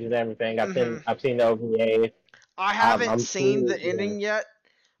movies and everything. I've seen the OVA. I haven't seen the ending yet,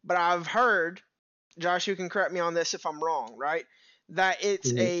 but I've heard, Josh, you can correct me on this if I'm wrong, right? That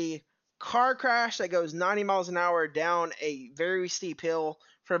it's a car crash that goes 90 miles an hour down a very steep hill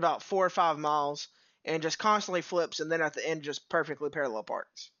for about 4 or 5 miles and just constantly flips, and then at the end just perfectly parallel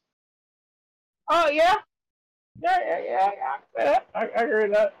parks. Oh, yeah. Yeah. I agree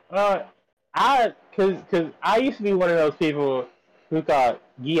with that. Cause I used to be one of those people who thought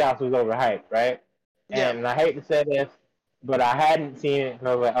Geass was overhyped, right? And I hate to say this, but I hadn't seen it. And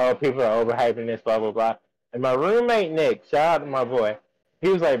I was like, oh, people are overhyping this, blah, blah, blah. And my roommate, Nick, shout out to my boy, he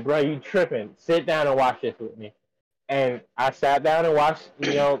was like, bro, you tripping. Sit down and watch this with me. And I sat down and watched,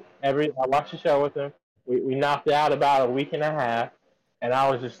 I watched the show with him. We knocked it out about a week and a half. And I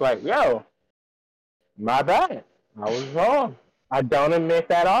was just like, yo, my bad. I was wrong. I don't admit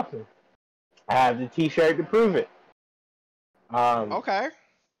that often. I have the T-shirt to prove it. Okay.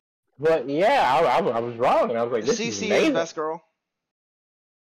 But yeah, I was wrong, and I was like, "This is amazing." is best girl.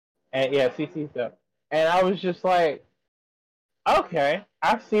 And yeah, CC stuff. And I was just like, "Okay,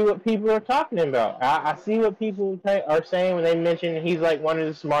 I see what people are talking about. I see what people are saying when they mention he's like one of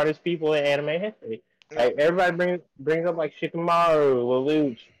the smartest people in anime history. Like everybody brings up like Shikamaru,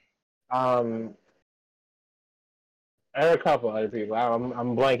 Lelouch, and a couple other people.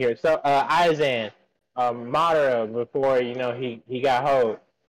 I'm blank here. So Aizen, Madara before he got hold.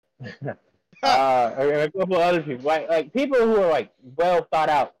 And a couple other people, like people who are like well thought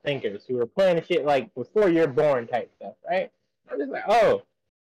out thinkers who are planning shit like before you're born type stuff, right? I'm just like, oh,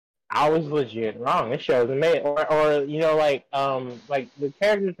 I was legit wrong. This show's amazing. Or like the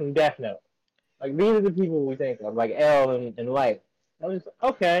characters from Death Note. Like these are the people we think of, like L and Light. I was like,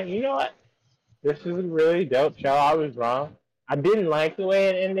 okay, you know what? This is a really dope show. I was wrong. I didn't like the way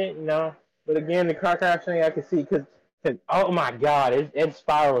it ended, but again, the car crash thing I could see because oh my god, it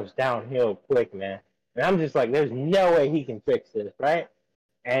spirals downhill quick, man. And I'm just like, there's no way he can fix this, right?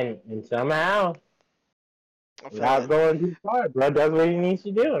 And somehow, without going too far, bro does what he needs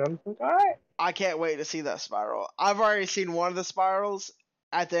to do, and I'm like, all right. I can't wait to see that spiral. I've already seen one of the spirals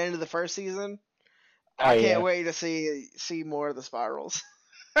at the end of the first season. I can't wait to see more of the spirals.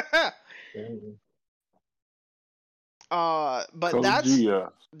 But that's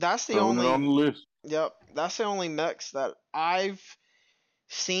the only on the list. Yep, that's the only mechs that I've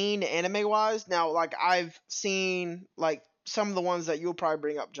seen anime wise. Now, like I've seen like some of the ones that you'll probably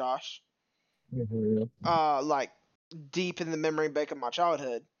bring up, Josh. Like deep in the memory bank of my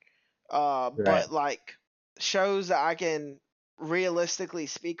childhood. Right. But like shows that I can realistically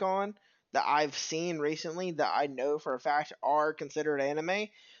speak on that I've seen recently that I know for a fact are considered anime.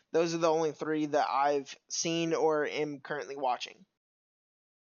 Those are the only 3 that I've seen or am currently watching.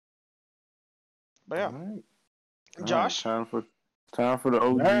 But yeah. All right. Josh? Time for the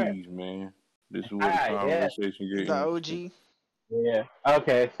OGs, man. This is where the conversation gets. The OG. Yeah.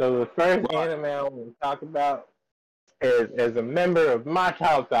 Okay, so the first anime I want to talk about is a member of my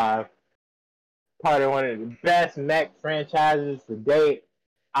top 5. Part of one of the best mech franchises to date.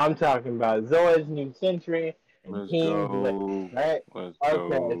 I'm talking about Zoids New Century and Team Blitz, right? Let's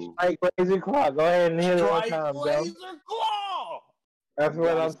go. Strike Laser Claw. Go ahead and hit it one time, Joe. Laser Claw! That's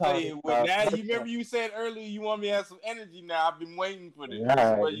what I'm talking about. Now, you remember you said earlier you want me to have some energy now. I've been waiting for this. This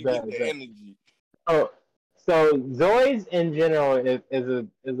is where you get the energy. So Zoids in general is a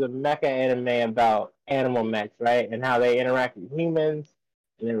mecha anime about animal mechs, right? And how they interact with humans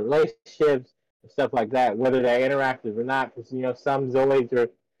and their relationships and stuff like that, whether they're interactive or not. Because, some Zoids are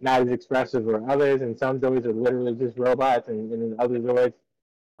not as expressive as others, and some Zoids are literally just robots, and other Zoids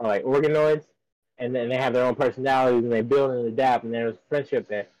are like organoids, and then they have their own personalities, and they build and adapt, and there's friendship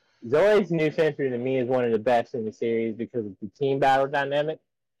there. Zoids New Century, to me, is one of the best in the series because of the team battle dynamic.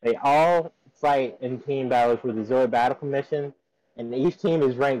 They all fight in team battles for the Zoid Battle Commission, and each team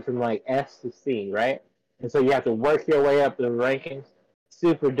is ranked from like S to C, right? And so you have to work your way up the rankings.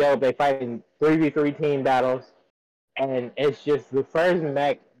 Super dope. They fight in 3v3 team battles, and it's just the first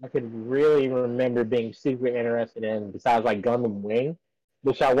mech I could really remember being super interested in, besides like Gundam Wing,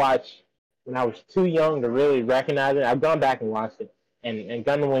 which I watched when I was too young to really recognize it. I've gone back and watched it, and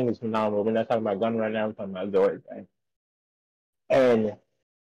Gundam Wing is phenomenal. We're not talking about Gundam right now. We're talking about Zoids, right? And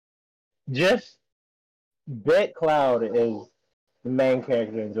just Bet Cloud is the main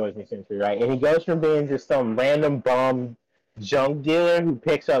character in Zoids New Century, right? And he goes from being just some random bum junk dealer who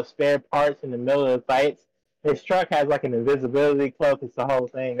picks up spare parts in the middle of the fights. His truck has like an invisibility cloak. It's the whole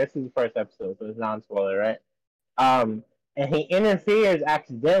thing. This is the first episode, so it's non-spoiler, right? And he interferes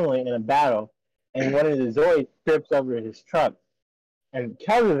accidentally in a battle, and one of the Zoids trips over his truck. And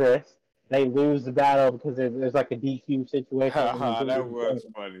because of this, they lose the battle because there's like a DQ situation. That was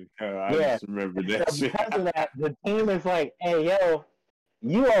funny. I just remember that shit. Because of that, the team is like, "Hey, yo,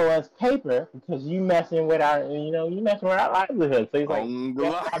 you owe us paper because you messing with our livelihood." So he's like,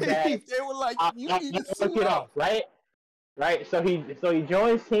 they were like, "You need to sue it off, right?" Right. So he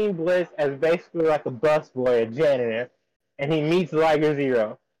joins Team Bliss as basically like a busboy, a janitor, and he meets Liger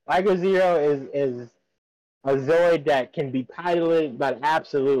Zero. Liger Zero is a Zoid that can be piloted by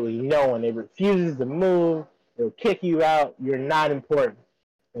absolutely no one. It refuses to move. It'll kick you out. You're not important.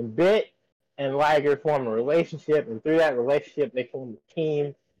 And Bit and Liger form a relationship, and through that relationship, they form a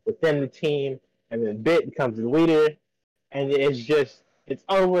team within the team, and then Bit becomes the leader, and it's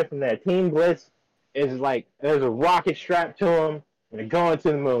over from there. Team Blitz is like, there's a rocket strapped to them, and they're going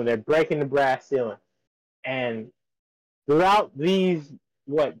to the moon. They're breaking the brass ceiling. And throughout these,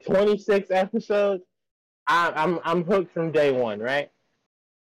 26 episodes, I'm hooked from day one, right?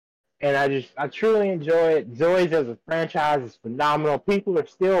 And I truly enjoy it. Zoids as a franchise is phenomenal. People are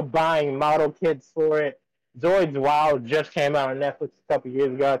still buying model kits for it. Zoids Wild just came out on Netflix a couple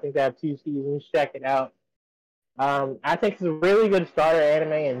years ago. I think they have 2 seasons. Check it out. I think it's a really good starter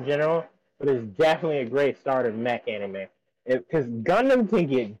anime in general, but it's definitely a great starter mech anime. Because Gundam can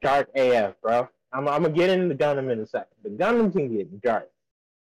get dark AF, bro. I'm gonna get into Gundam in a second, but Gundam can get dark.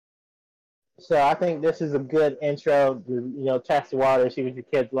 So I think this is a good intro to, test the water, see what your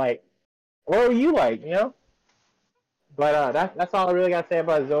kids like. What were you like, But that's all I really got to say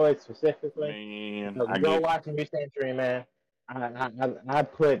about Zoid specifically. Man, go watch New Century, man. I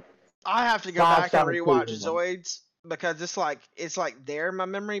put. I have to go back and rewatch Zoids because it's like there in my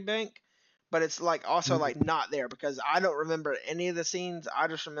memory bank, but it's like also like not there because I don't remember any of the scenes. I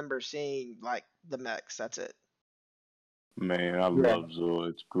just remember seeing like the mechs. That's it. Man, I love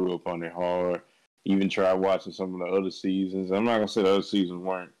Zoids. Grew up on it hard. Even tried watching some of the other seasons. I'm not gonna say the other seasons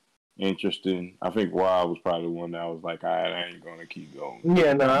weren't interesting. I think Wild was probably the one that I was like, I ain't gonna keep going.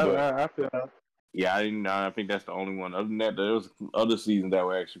 Yeah, no, I feel that. Yeah, I think that's the only one. Other than that, there was other seasons that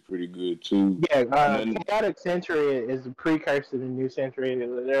were actually pretty good too. Yeah, Chaotic Century is a precursor to New Century.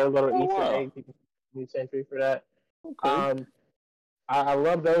 There are little Easter eggs in New Century for that. Okay. I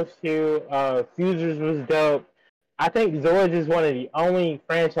love those two. Fusers was dope. I think Zoids is one of the only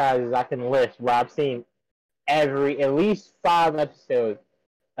franchises I can list where I've seen at least 5 episodes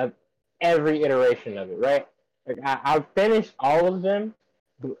of every iteration of it, right? Like I've finished all of them,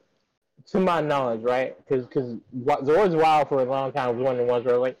 to my knowledge, right? Because Zoids Wild for a long time was one of the ones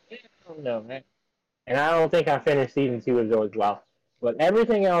where I was like, I don't know, man. And I don't think I finished season 2 of Zoids Wild. But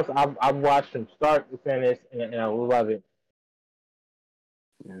everything else, I've watched from start to finish, and I love it.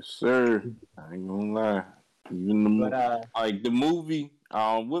 Yes, sir. I ain't gonna lie. Even the movie,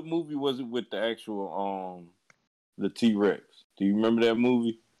 what movie was it with the actual the T-Rex? Do you remember that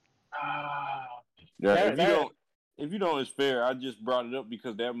movie? If you don't, it's fair. I just brought it up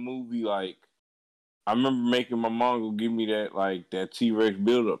because that movie, like, I remember making my mom go give me that T-Rex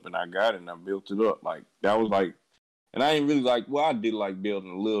build up, and I got it and I built it up. Like that was like, and I ain't really like. Well, I did like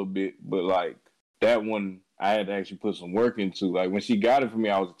building a little bit, but like that one, I had to actually put some work into. Like when she got it for me,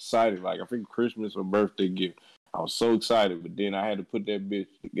 I was excited. Like I think Christmas or birthday gift. I was so excited, but then I had to put that bitch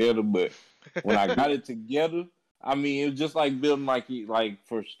together. But when I got it together, I mean, it was just like building like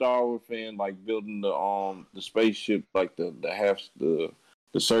for Star Wars fans, like building the spaceship, like the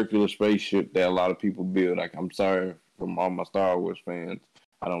circular spaceship that a lot of people build. Like I'm sorry from all my Star Wars fans,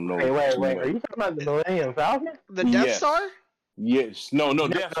 I don't know. Wait, are you talking about the Millennium Falcon? The Death Star? Yes. No,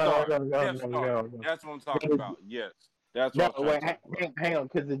 Death Star. No. That's what I'm talking about. Yes. That's what I'm talking about. Hang on,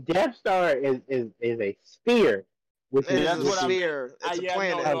 because the Death Star is a sphere. It's a sphere. It's a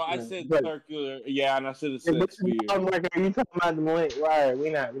planet. No, I said circular. Yeah, and I should have said sphere. I was like, are you talking about the Millennium? Right,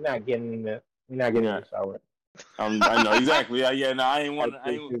 we're not getting into Star Wars. I know exactly. Yeah. No, I ain't want.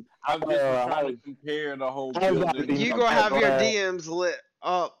 I'm just trying to compare the whole building. You gonna have your DMs lit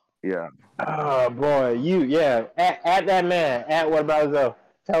up? Yeah. Oh boy, at that man. At what about Zoe?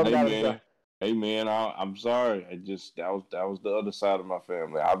 Tell him about himself. Hey man, I'm sorry. that was the other side of my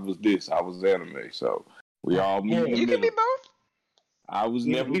family. I was anime. So we all meet. You can be both. I was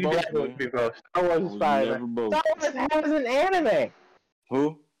never both. You be both. Star Wars is fine. Star Wars has an anime.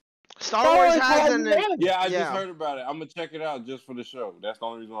 Who? Star Wars has an anime. Yeah, I just heard about it. I'm gonna check it out just for the show. That's the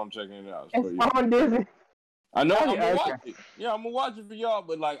only reason why I'm checking it out. It's on Disney. I know. I'm gonna watch it. Yeah, I'm gonna watch it for y'all.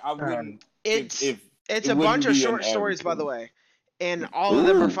 But like, I wouldn't. It's a bunch of short stories, by the way, and all of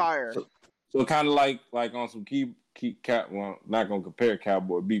them are fire. So kind of like on some well, not gonna compare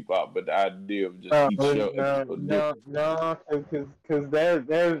Cowboy Bebop, but the idea of just each show. No, because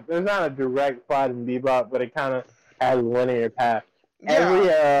there's not a direct plot in Bebop, but it kind of has a linear path.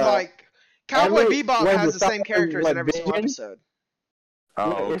 Yeah, like Cowboy Bebop has the same characters in every single episode.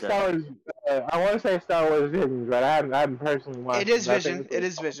 Oh, okay. I want to say Star Wars Visions, but I haven't personally watched it. It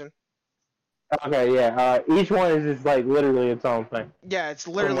is Vision. Okay, yeah. Each one is just like literally its own thing. Yeah, it's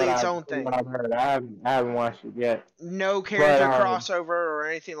literally its own thing. What I've heard, I haven't watched it yet. No character crossover or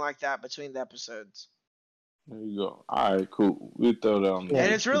anything like that between the episodes. There you go. All right, cool. We throw that on.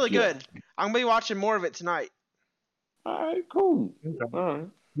 And it's really good. I'm gonna be watching more of it tonight. All right, cool. All right.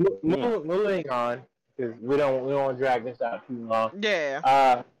 Moving on, because we don't want to drag this out too long.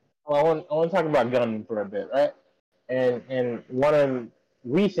 Yeah. I want to talk about Gundam for a bit, right? And one of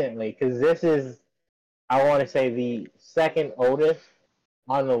recently, because this is, I want to say, the second oldest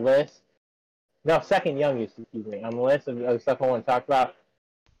on the list. No, second youngest, excuse me, on the list of stuff I want to talk about.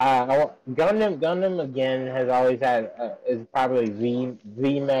 Gundam again has always had is probably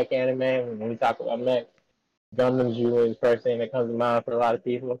the mech anime. When we talk about mech, Gundam's usually the first thing that comes to mind for a lot of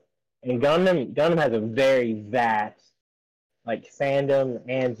people. And Gundam has a very vast like fandom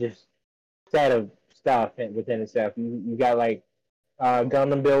and just set of stuff within itself. You got like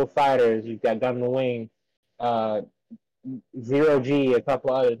Gundam Build Fighters, you've got Gundam Wing, uh, Zero G, a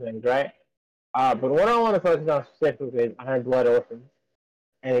couple other things, right? But what I want to focus on specifically is Iron Blood Orphans.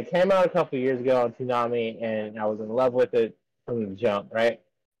 And it came out a couple years ago on Toonami, and I was in love with it from the jump, right?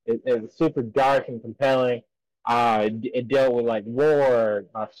 It was super dark and compelling. It dealt with like war,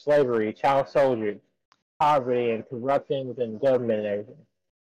 slavery, child soldiers, poverty, and corruption within the government and everything.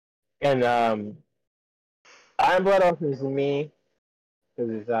 And Iron Blood Orphans to me,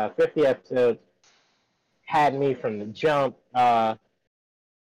 because it's 50 episodes, had me from the jump.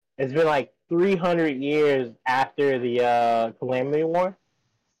 It's been like 300 years after the Calamity War.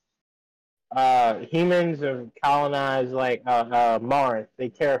 Humans have colonized like Mars. They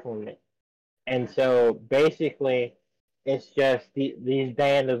terraformed it, and so basically, it's just these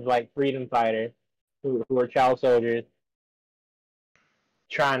band of like freedom fighters who are child soldiers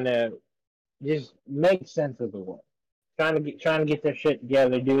trying to just make sense of the war, trying to get their shit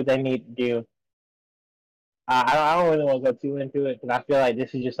together, do what they need to do. I don't really want to go too into it because I feel like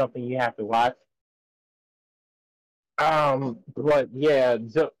this is just something you have to watch. But yeah,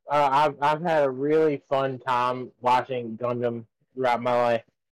 so, I've had a really fun time watching Gundam throughout my life.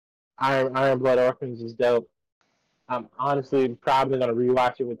 Iron Blood Orphans is dope. I'm honestly probably gonna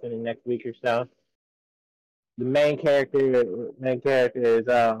rewatch it within the next week or so. The main character is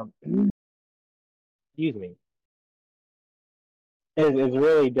excuse me, is a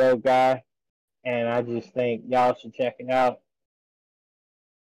really dope guy, and I just think y'all should check it out.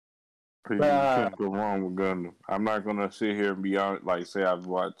 You can't go wrong with Gundam. I'm not gonna sit here and be on like say I've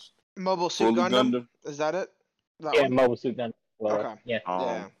watched Mobile Suit Gundam. Is that it? Yeah, Mobile Suit Gundam. Okay. Yeah.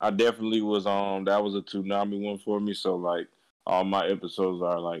 I definitely was that was a Toonami one for me. So like all my episodes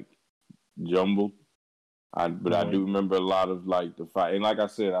are like jumbled. I do remember a lot of like the fight, and like I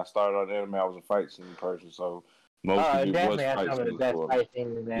said, I started on anime. I was a fight scene person, so most of it was fight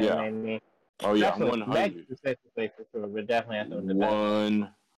scenes for me. Yeah. Oh yeah, 100. But definitely have some of the best.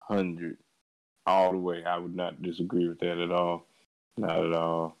 100 all the way. I would not disagree with that at all. Not at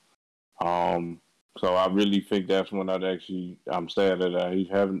all. So I really think that's when I'm sad that I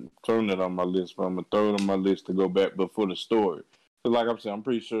haven't thrown it on my list, but I'm gonna throw it on my list to go back. But for the story, because like I'm saying, I'm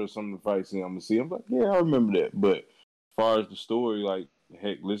pretty sure some of the fight scenes I'm gonna see. I'm like, yeah, I remember that. But as far as the story, like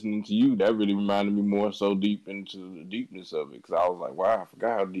heck, listening to you, that really reminded me more so deep into the deepness of it. Because I was like, wow, I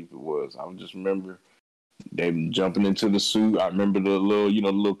forgot how deep it was. I just remember them jumping into the suit. I remember the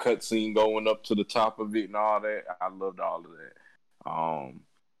little cut scene going up to the top of it and all that. I loved all of that.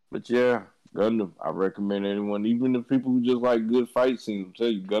 But yeah, Gundam, I recommend anyone, even the people who just like good fight scenes, I'll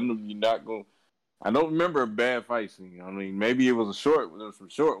tell you, Gundam, you're not going to. I don't remember a bad fight scene. I mean, maybe it was there was some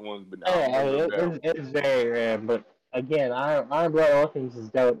short ones, but it's very rare. But again, Iron Blood Orphans is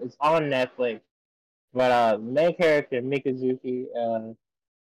dope. It's on Netflix. But the main character, Mikazuki,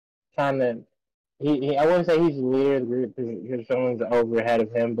 kind of, I wouldn't say he's the leader of the group because someone's over ahead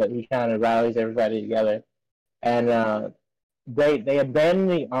of him, but he kind of rallies everybody together. And they abandon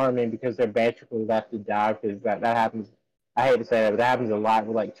the army because they're basically left to die because that happens. I hate to say that, but that happens a lot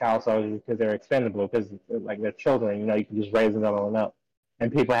with like child soldiers because they're expendable because like they're children. You can just raise them up,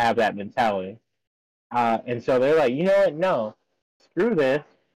 and people have that mentality. And so they're like, you know what? No, screw this.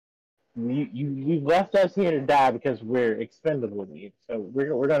 You left us here to die because we're expendable. So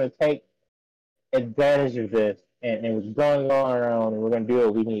we're gonna take advantage of this and we're going on our own and we're gonna do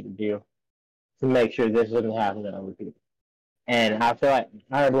what we need to do to make sure this doesn't happen to other people. And I feel like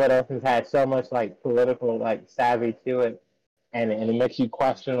Iron Blood Orphans has so much like political like savvy to it, and it makes you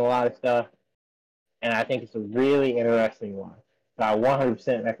question a lot of stuff. And I think it's a really interesting one. So I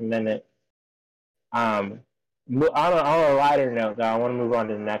 100% recommend it. On a lighter note, though, I want to move on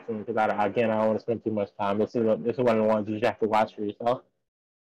to the next one because I don't want to spend too much time. This is one of the ones you just have to watch for yourself.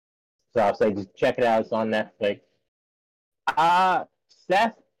 So I'll say just check it out. It's on Netflix.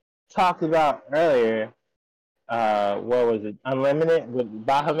 Seth talked about earlier. What was it? Unlimited with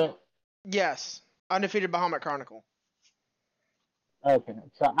Bahamut? Yes. Undefeated Bahamut Chronicle. Okay.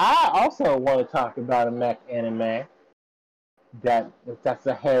 So I also want to talk about a mech anime that's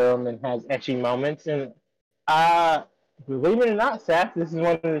a harem and has etchy moments. And believe it or not, Seth, this is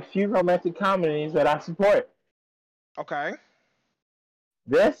one of the few romantic comedies that I support. Okay.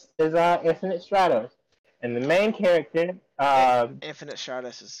 This is Infinite Stratos, and the main character, Infinite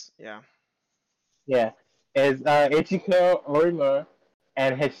Stratus is yeah, is Ichiko Orimura,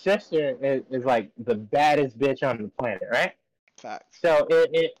 and his sister is like the baddest bitch on the planet, right? facts. So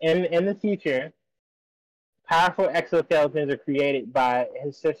in the future, powerful exoskeletons are created by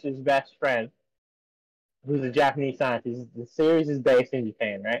his sister's best friend, who's a Japanese scientist. The series is based in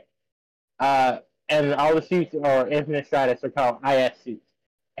Japan, right? And all the suits or Infinite Stratus are called IS suits,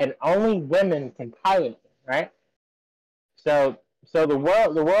 and only women can pilot them, right? So the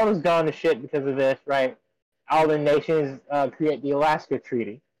world has gone to shit because of this, right? All the nations create the Alaska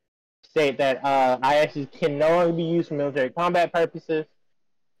Treaty, state that ISs can no longer be used for military combat purposes,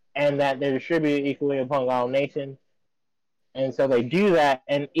 and that they're distributed equally among all nations. And so they do that,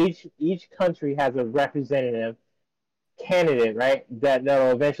 and each country has a representative candidate, right?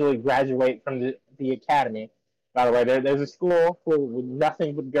 That'll eventually graduate from the academy. By the way, there's a school full with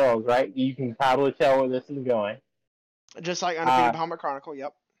nothing but girls, right? You can probably tell where this is going. Just like Undefeated Bahamut Chronicle.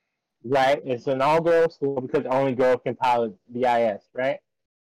 Yep. Right? It's an all-girls school because only girls can pilot the IS, right?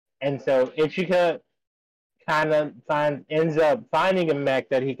 And so Ichika kind of ends up finding a mech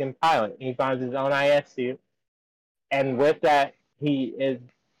that he can pilot. He finds his own IS suit, and with that, he is,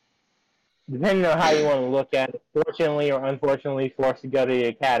 depending on how you want to look at it, fortunately or unfortunately, forced to go to the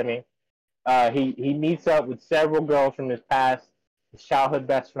academy. He meets up with several girls from his past, his childhood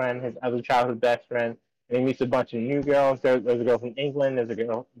best friend, his other childhood best friend, and he meets a bunch of new girls. There's a girl from England, there's a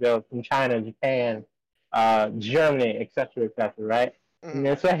girl from China, Japan, Germany, etc., right? And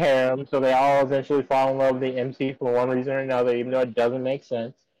it's a harem, so they all eventually fall in love with the MC for one reason or another, even though it doesn't make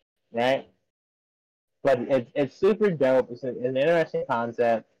sense, right? But it's super dope. It's an interesting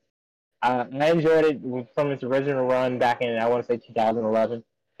concept. I enjoyed it from its original run back in, I want to say, 2011.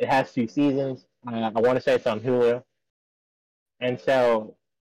 It has 2 seasons. I want to say it's on Hulu. And so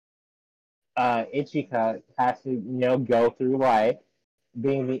Ichika has to, go through life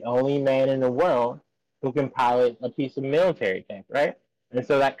being the only man in the world who can pilot a piece of military tech, right? And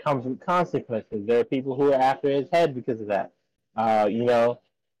so that comes with consequences. There are people who are after his head because of that.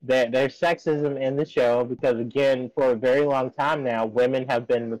 There's sexism in the show because, again, for a very long time now, women have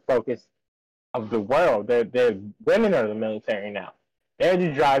been the focus of the world. They're women are the military now. They're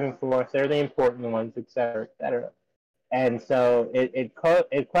the driving force. They're the important ones, et cetera, et cetera. And so it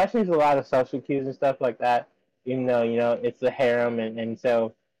questions a lot of social cues and stuff like that. Even though it's the harem, and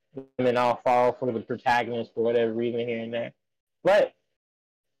so women all fall for the protagonist for whatever reason here and there. But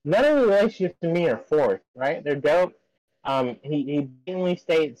none of the relationships to me are forced, right? They're dope. He blatantly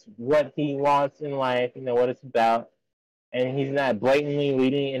states what he wants in life, what it's about, and he's not blatantly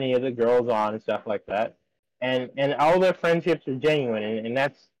leading any of the girls on and stuff like that. And all their friendships are genuine, and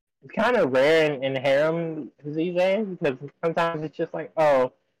that's it's kind of rare in harem these days because sometimes it's just like,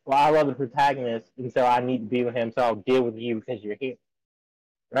 oh, well, I love the protagonist, and so I need to be with him, so I'll deal with you because you're here,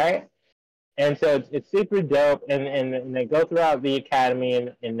 right? And so it's super dope, and they go throughout the academy,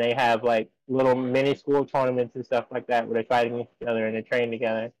 and they have like little mini school tournaments and stuff like that where they fight against each other and they train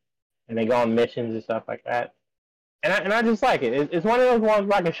together, and they go on missions and stuff like that. And I just like it. It's one of those ones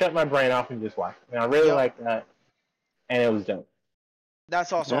where I can shut my brain off and just watch. And I really like that, and it was dope.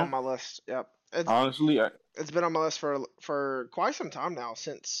 That's also on my list. Yep. Honestly, it's been on my list for quite some time now.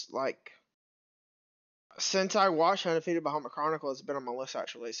 Since I watched Undefeated Bahamut Chronicle, it's been on my list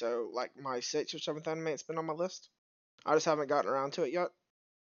actually. So like my 6th or 7th anime, it's been on my list. I just haven't gotten around to it yet.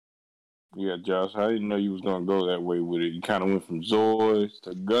 Yeah, Josh, I didn't know you was gonna go that way with it. You kind of went from Zoids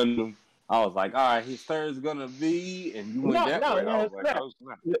to Gundam. I was like, all right, his third's gonna be, and you went that way. I was like, oh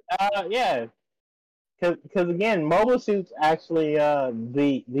snap. Yeah, because again, Mobile Suit's actually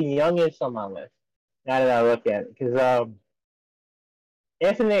the youngest on my list. Now that I look at it, because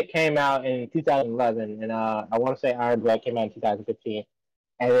Infinite came out in 2011, and I want to say Iron Blood came out in 2015,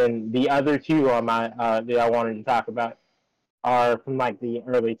 and then the other two on my that I wanted to talk about are from like the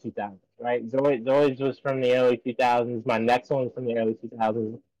early 2000s, right? Zoids was from the early 2000s. My next one's from the early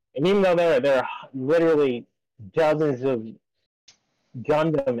 2000s, and even though there are literally dozens of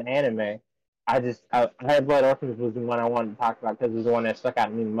Gundam anime, Iron Blood Orphans was the one I wanted to talk about because it was the one that stuck out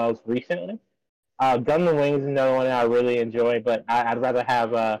to me most recently. Gundam Wing is another one that I really enjoy, but I'd rather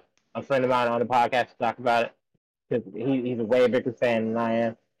have a friend of mine on the podcast to talk about it because he's a way bigger fan than I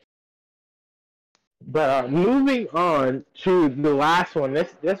am. But moving on to the last one,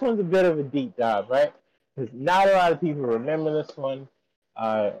 this one's a bit of a deep dive, right? Because not a lot of people remember this one.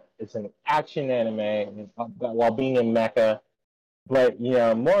 It's an action anime while being in mecha, but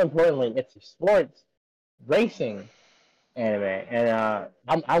more importantly, it's a sports racing anime, and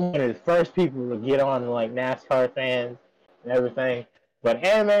I'm one of the first people to get on like NASCAR fans and everything. But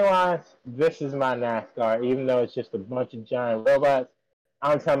anime wise, this is my NASCAR, even though it's just a bunch of giant robots.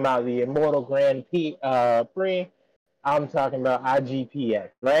 I'm talking about the Immortal Prix. I'm talking about IGPX,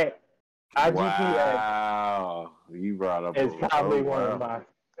 right? IGPX Wow, you brought up is probably one of wow. my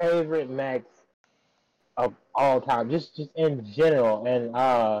favorite mechs of all time, just in general. And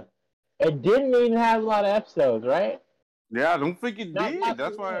it didn't even have a lot of episodes, right? Yeah, I don't think it Not did. too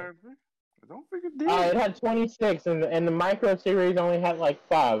That's why much. I don't think it did. It had 26, and the micro series only had like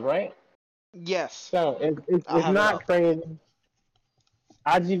 5, right? Yes, So I it's have it not up. crazy.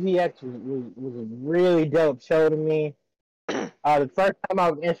 IGVX was a really dope show to me. The first time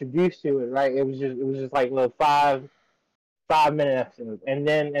I was introduced to it, right, it was just like little 5 minute episodes, and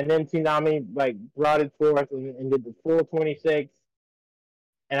then Tsunami like brought it forth and did the full 26,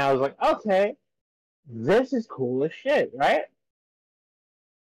 and I was like, okay, this is cool as shit, right?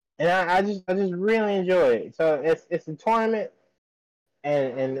 And I just really enjoy it. So it's a tournament,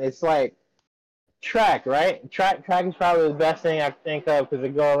 and it's like track, right? Track is probably the best thing I can think of because they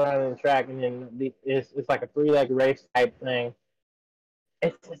go around in the track, and then it's like a 3 leg race type thing.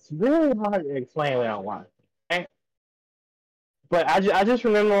 It's really hard to explain without watching, right? But I just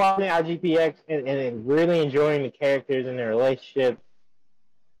remember watching IGPX and really enjoying the characters and their relationship,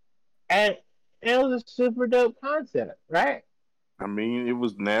 and it was a super dope concept, right? I mean, it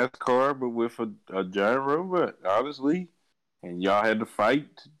was NASCAR, but with a giant robot, honestly. And y'all had to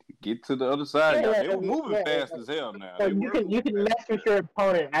fight to get to the other side. Now Yeah, they were yeah, moving yeah. fast as hell. Now So they were you moving can fast. mess with your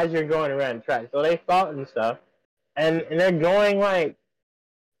opponent as you're going around the track. So they fought and stuff, and they're going like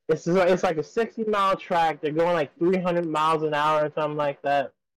it's like a 60-mile track. They're going like 300 miles an hour or something like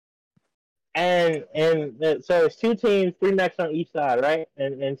that. So it's 2 teams, 3 mechs on each side, right?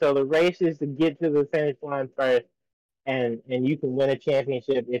 And so the race is to get to the finish line first, and you can win a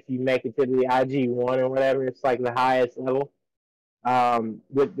championship if you make it to the IG1 or whatever. It's like the highest level.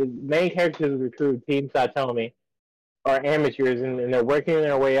 With the main characters of the crew, Team Satomi, are amateurs, and they're working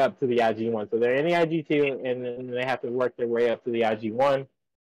their way up to the IG1. So they're in the IG2, and then they have to work their way up to the IG1.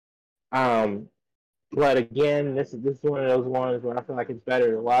 Um, but again, this is one of those ones where I feel like it's better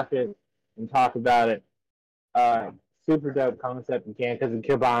to watch it and talk about it. Super dope concept again because it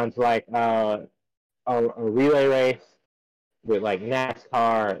combines like a relay race with like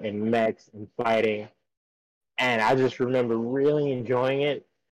NASCAR and mechs and fighting, and I just remember really enjoying it.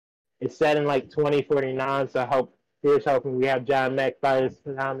 It's set in like 2049, so I hope here's hoping we have John Mech fighters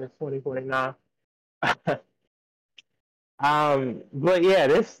sometime in 2049. But yeah,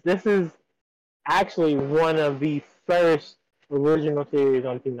 this is actually one of the first original series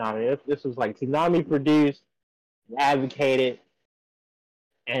on Toonami. This was like Toonami produced, advocated,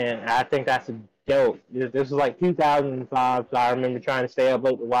 and I think that's a dope. This was like 2005, so I remember trying to stay up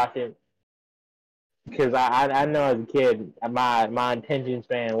late to watch it because I know as a kid my attention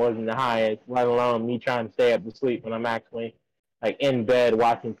span wasn't the highest, let alone me trying to stay up to sleep when I'm actually like in bed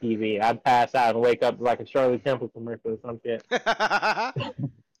watching TV. I'd pass out and wake up to like a Shirley Temple commercial or some shit.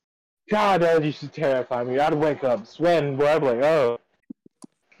 God, that used to terrify me. I'd wake up sweating, boy. I'd be like, oh,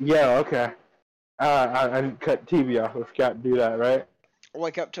 yeah, okay. I cut TV off. I forgot to do that, right?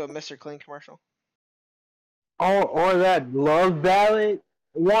 Wake up to a Mr. Clean commercial. Or that Love Ballad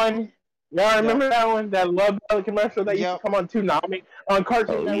one. Y'all Yep. remember that one? That Love Ballad commercial that used to Yep. come on Toonami on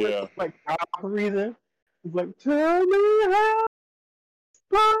Cartoon Oh Network yeah. for like for reason. It's like, tell me how.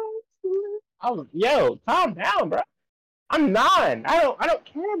 I was, yo, calm down, bro. I'm 9. I don't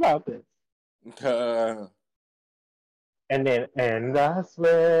care about this. And I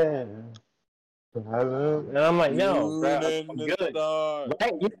swear. And I'm like, no, Moon bro, in I'm the good. stars.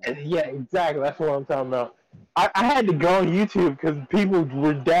 Right? Yeah, exactly. That's what I'm talking about. I had to go on YouTube because people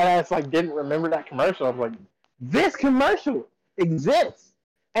were dead ass like didn't remember that commercial. I was like, this commercial exists,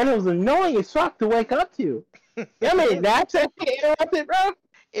 and it was annoying as fuck to wake up to. I mean, that's actually interrupted, bro.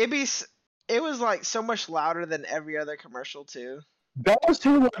 It'd be. It was like so much louder than every other commercial too. Those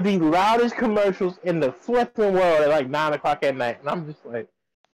two were the loudest commercials in the flipping world at like 9 o'clock at night, and I'm just like,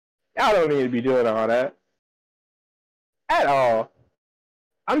 y'all don't need to be doing all that at all.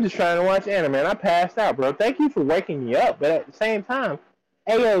 I'm just trying to watch anime, and I passed out, bro. Thank you for waking me up, but at the same time,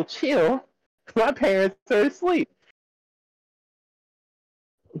 ayo, chill. My parents are asleep.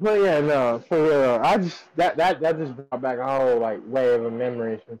 But yeah, no, for real. I just that just brought back a whole like wave of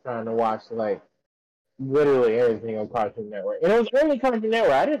memories from trying to watch like literally everything on Cartoon Network. And it was only Cartoon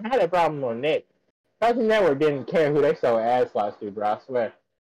Network. I didn't have that problem on Nick. Cartoon Network didn't care who they sold ad slots to, bro. I swear.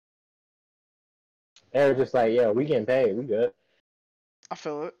 They were just like, yo, we getting paid, we good. I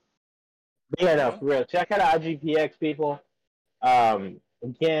feel it. Yeah, no, for real. Check out IGPX, people.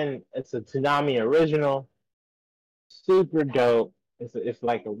 Again, it's a Tsunami original. Super dope. It's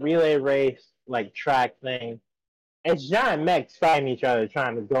like a relay race, like track thing. It's giant mechs fighting each other,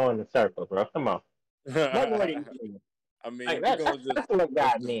 trying to go in the circle, bro. Come on. What more do you need? I mean, Like, that's what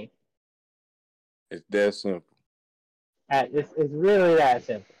got me. It's that simple. It's really that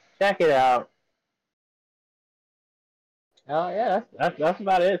simple. Check it out. Oh yeah, that's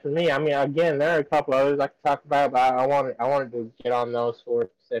about it for me. I mean, again, there are a couple others I could talk about, but I wanted to get on those four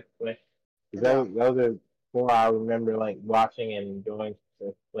specifically. Those are four I remember like watching and enjoying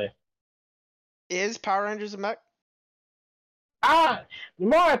specifically. Is Power Rangers a mech? The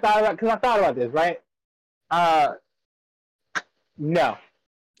more I thought about, because I thought about this, right? No.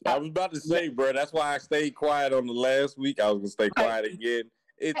 I was about to say, bro. That's why I stayed quiet on the last week. I was gonna stay quiet again.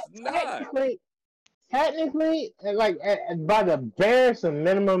 It's not. Technically, like by the bare some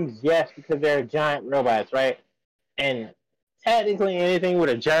minimums, yes, because they're giant robots, right? And technically, anything with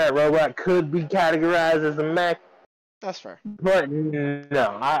a giant robot could be categorized as a mech. That's fair. But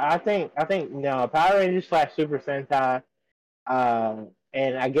no, I think no. Power Rangers / Super Sentai,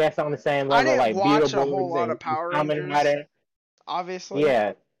 and I guess on the same level, I didn't like watch a whole lot of Power Rangers, obviously.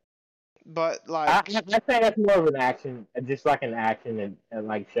 Yeah, but like I think that's more of an action, just like an action and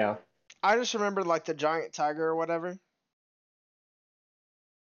like show. I just remember like the giant tiger or whatever.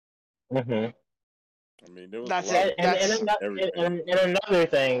 Mm-hmm. I mean, there was that's it. And another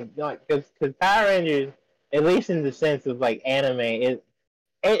thing, like, because Power Rangers, at least in the sense of like anime,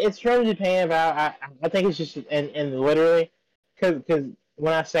 it's from Japan, but I think it's just and literally, because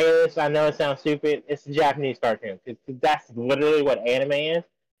when I say this, I know it sounds stupid. It's a Japanese cartoon, because that's literally what anime is.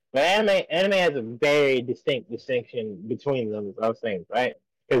 But anime has a very distinct distinction between those things, right?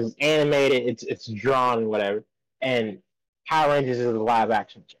 Because it's animated, it's drawn, whatever, and Power Rangers is a live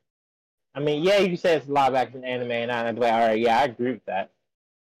action show. I mean, yeah, you can say it's live action anime, and I'd be like, all right, yeah, I agree with that.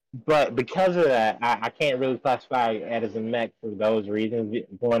 But because of that, I can't really classify it as a mech for those reasons.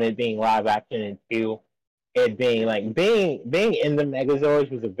 One, it being live action, and two, it being like being in the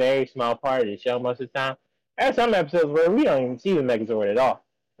Megazords was a very small part of the show most of the time. There are some episodes where we don't even see the Megazord at all.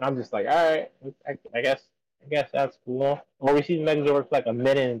 And I'm just like, all right, I guess that's cool. Or we see the Megazord for like a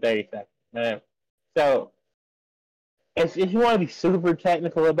minute and 30 seconds. So if you want to be super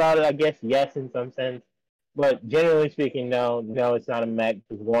technical about it, I guess yes in some sense. But generally speaking, no, it's not a mech.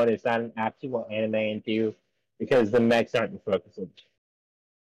 Because one, it's not an actual anime, and two, because the mechs aren't the focus of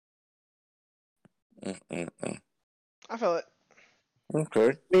the show. I feel it.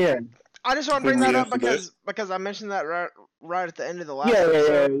 Okay. Yeah. I just want to bring that up because I mentioned that right at the end of the last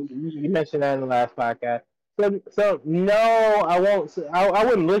episode. Yeah. You mentioned that in the last podcast. So no, I won't. I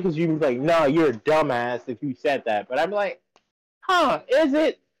wouldn't look at you and be like, no, you're a dumbass if you said that. But I'm like, huh? Is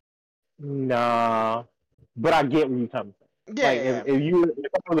it? Nah. But I get where you come from. Yeah. Like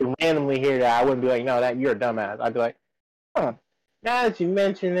if I was randomly hear that, I wouldn't be like, no, that you're a dumbass. I'd be like, huh? Now that you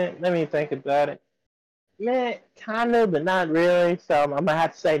mention it, let me think about it. Man, kind of, but not really. So I'm gonna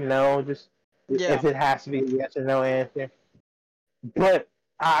have to say no, just if it has to be a yes or no answer. But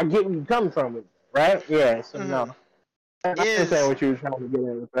I get where you're coming from, right? Yeah. So no. I understand what you were trying to get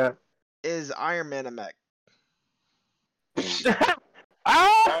at with that. Is Iron Man a mech?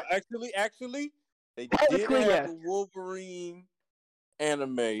 Actually, they did have a Wolverine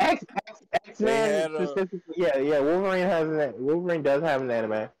anime. X-Men specifically, yeah. Wolverine does have an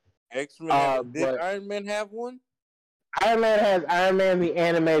anime. X-Men. Did Iron Man have one? Iron Man has Iron Man the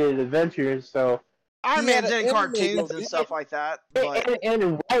Animated Adventures, so Iron Man's in cartoons and stuff like that. But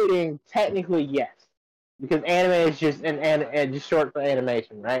in writing, technically yes, because anime is just and just short for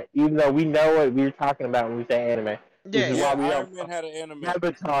animation, right? Even though we know what we're talking about when we say anime. Yeah. Iron Man had an anime.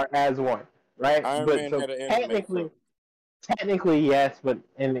 Avatar as one, right? Iron Man had an anime. Technically yes, but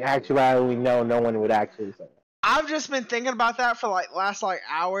in actuality, we know no one would actually say that. I've just been thinking about that for last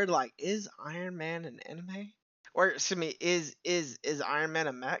hour. Like, is Iron Man an anime? Or excuse me, is Iron Man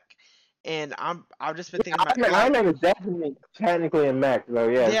a mech? And I've just been thinking about Iron Man is definitely technically a mech, though.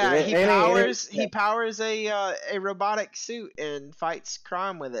 Yeah. Yeah, he powers a robotic suit and fights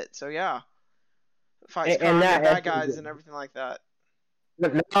crime with it. So yeah, fights crime and bad guys and everything like that.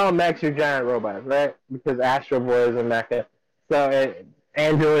 Not all mechs are giant robots, right? Because Astro Boy is a mecha, so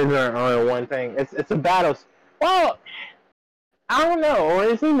androids are one thing. It's a battle. Well, I don't know, or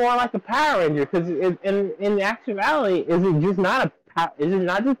is he more like a Power Ranger? Because in actuality, is it not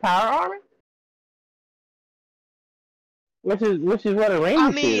just power armor? Which is what a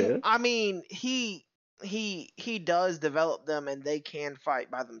Ranger is. I mean, he does develop them, and they can fight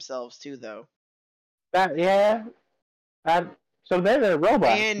by themselves too, though. So then they're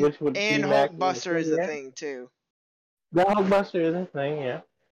robots, which would and be mech. Hulkbuster is a thing too. The Hulkbuster is a thing, yeah.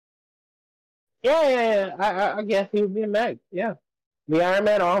 Yeah. I guess he would be a mech. Yeah, the Iron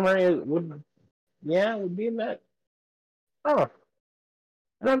Man armor would be a mech. Oh,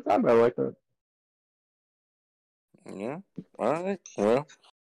 I never thought about it like that. Yeah. All right. Well,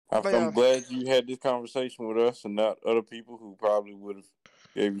 But I'm glad you had this conversation with us and not other people who probably would have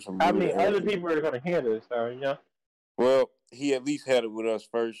gave you some. I mean, other people are going to hear this, so Well, he at least had it with us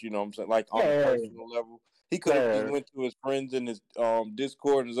first. You know what I'm saying? Like on a personal level. He could have just went to his friends in his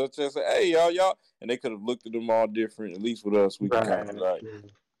Discord and such and said, "Hey, y'all," and they could have looked at them all different. At least with us, we can kind of like.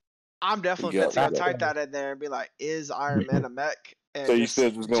 I'm definitely gonna type that in there and be like, "Is Iron Man a mech?" And so you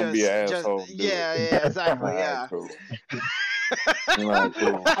said it was gonna be an asshole. Yeah, exactly. Yeah. Cool.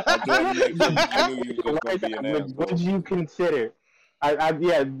 Cool. I knew you was gonna be an asshole. Would you consider?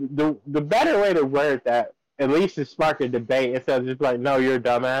 The better way to word that, at least to spark a debate instead of just like, "No, you're a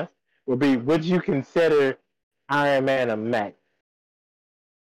dumbass," would be, "Would you consider Iron Man a mech?"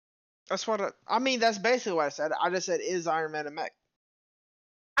 That's what I mean. That's basically what I said. I just said, "Is Iron Man a mech?"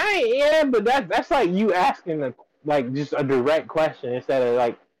 But that's like you asking just a direct question instead of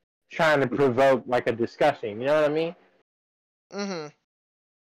like trying to provoke like a discussion. You know what I mean?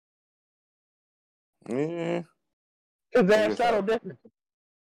 Yeah. Because there's subtle differences.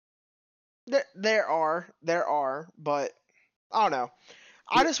 There are, but I don't know.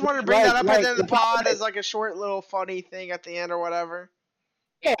 I just wanted to bring that up at the end of the pod as like a short little funny thing at the end or whatever.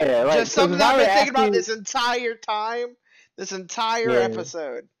 Yeah, just something I've been thinking about this entire time, this entire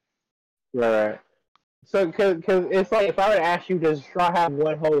episode. Right. So, because it's like if I were to ask you, does a straw have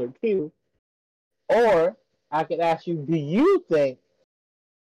one hole or two? Or I could ask you, do you think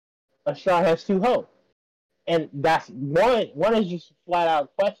a straw has two holes? And that's one is just a flat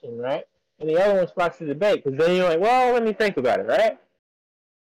out question, right? And the other one sparks the debate, because then you're like, well, let me think about it, right?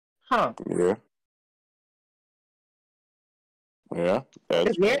 Huh. Yeah. Yeah.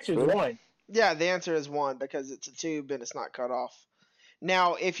 The answer is one. Yeah, the answer is one because it's a tube and it's not cut off.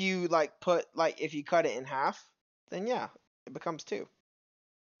 Now, if you if you cut it in half, then yeah, it becomes two.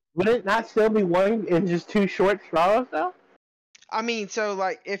 Would it not still be one in just two short straws though? I mean, so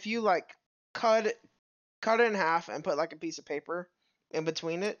if you cut it in half and put like a piece of paper in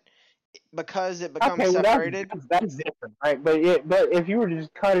between it, because it becomes separated. That's different, right? But if you were to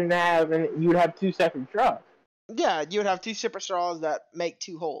just cut it in half, and you'd have two separate straws. Yeah, you would have two separate straws that make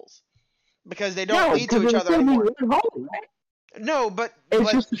two holes because they don't lead to each other anymore. Hole, right? No, but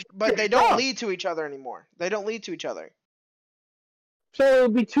they don't lead to each other anymore. They don't lead to each other. So it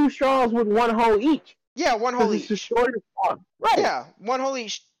would be two straws with one hole each. Yeah, one hole each. It's shorter straw. Right. Yeah, one hole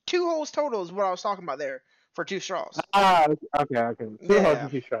each. 2 holes total is what I was talking about there for 2 straws. Okay. 2 holes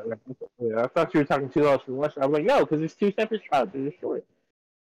and 2 straws. Yeah, I thought you were talking 2 holes for 1 straw. I'm like, no, because it's 2 separate straws. They're just short.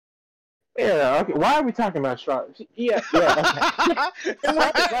 Yeah, okay. Why are we talking about straws? Yeah. Okay. And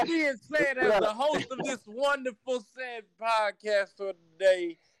with that being said, as the host of this wonderful sad podcast for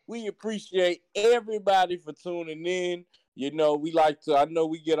today, we appreciate everybody for tuning in. You know, I know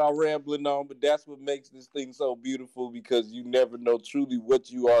we get our rambling on, but that's what makes this thing so beautiful because you never know truly what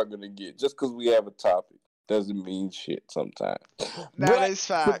you are going to get. Just because we have a topic doesn't mean shit sometimes. That is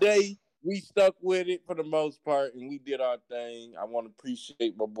facts. Today, we stuck with it for the most part, and we did our thing. I want to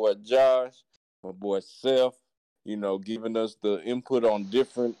appreciate my boy Josh, my boy Seth, giving us the input on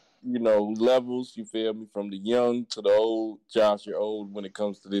different, levels, you feel me, from the young to the old. Josh, you're old when it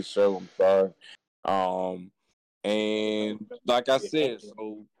comes to this show. I'm sorry. And like I said,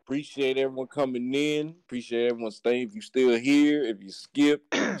 so appreciate everyone coming in. Appreciate everyone staying. If you're still here, if you skip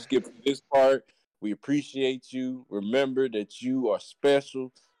this part, we appreciate you. Remember that you are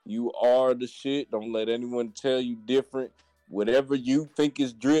special. You are the shit. Don't let anyone tell you different. Whatever you think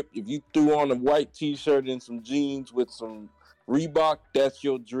is drip, if you threw on a white t-shirt and some jeans with some Reebok, that's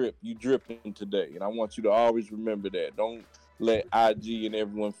your drip. You dripping today. And I want you to always remember that. Don't let IG and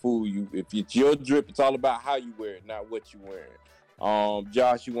everyone fool you. If it's your drip, it's all about how you wear it, not what you're wearing.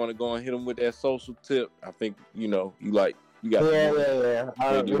 Josh, you want to go and hit them with that social tip? I think, you got Yeah.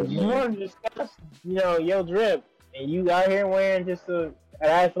 If you want to discuss, your drip, and you out here wearing just an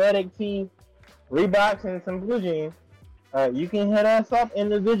athletic tee, Reeboks, and some blue jeans, you can hit us up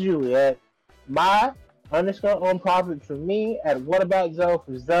individually at my_on-profit for me, at What About Zoe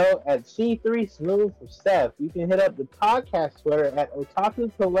for Zoe, at C3 Smooth for Steph. You can hit up the podcast Twitter at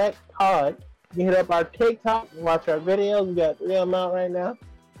Otaku Collect Pod. You can hit up our TikTok and watch our videos. We got 3 of them out right now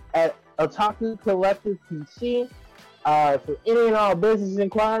at Otaku Collective PC. For any and all business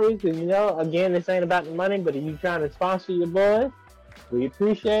inquiries, and again, this ain't about the money, but if you trying to sponsor your boys, we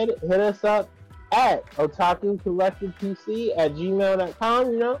appreciate it. Hit us up. at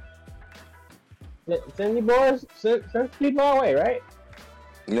otakucollectivepc@gmail.com. You know, send your boys, send people our way, right?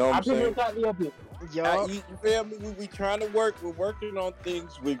 You know what I'm saying? Talk to your people. You feel me? We trying to work. We're working on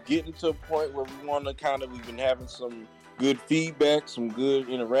things. We're getting to a point where we want to we've been having some good feedback, some good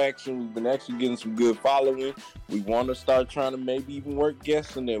interaction. We've been actually getting some good following. We want to start trying to maybe even work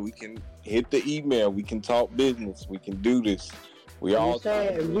guests in there. We can hit the email. We can talk business. We can do this. We all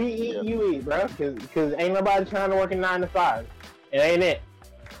saying we eat, you eat, bro. Because ain't nobody trying to work a 9 to 5. It ain't it.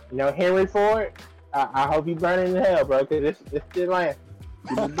 You know, Henry Ford. I hope you burn in hell, bro. Because it's still land.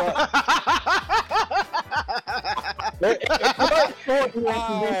 Hang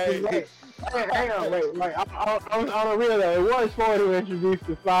on, wait. Like, on the real though, it was Ford who introduced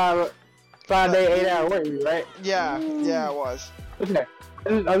the 5-day, 8-hour work week, right? Yeah, it was. Okay, I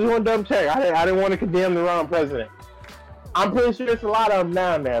just want to double check. I didn't want to condemn the wrong president. I'm pretty sure it's a lot of them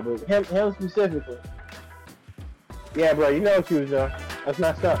down there, but him specifically. Yeah, bro, you know what you was doing. That's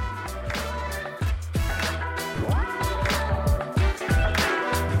messed up.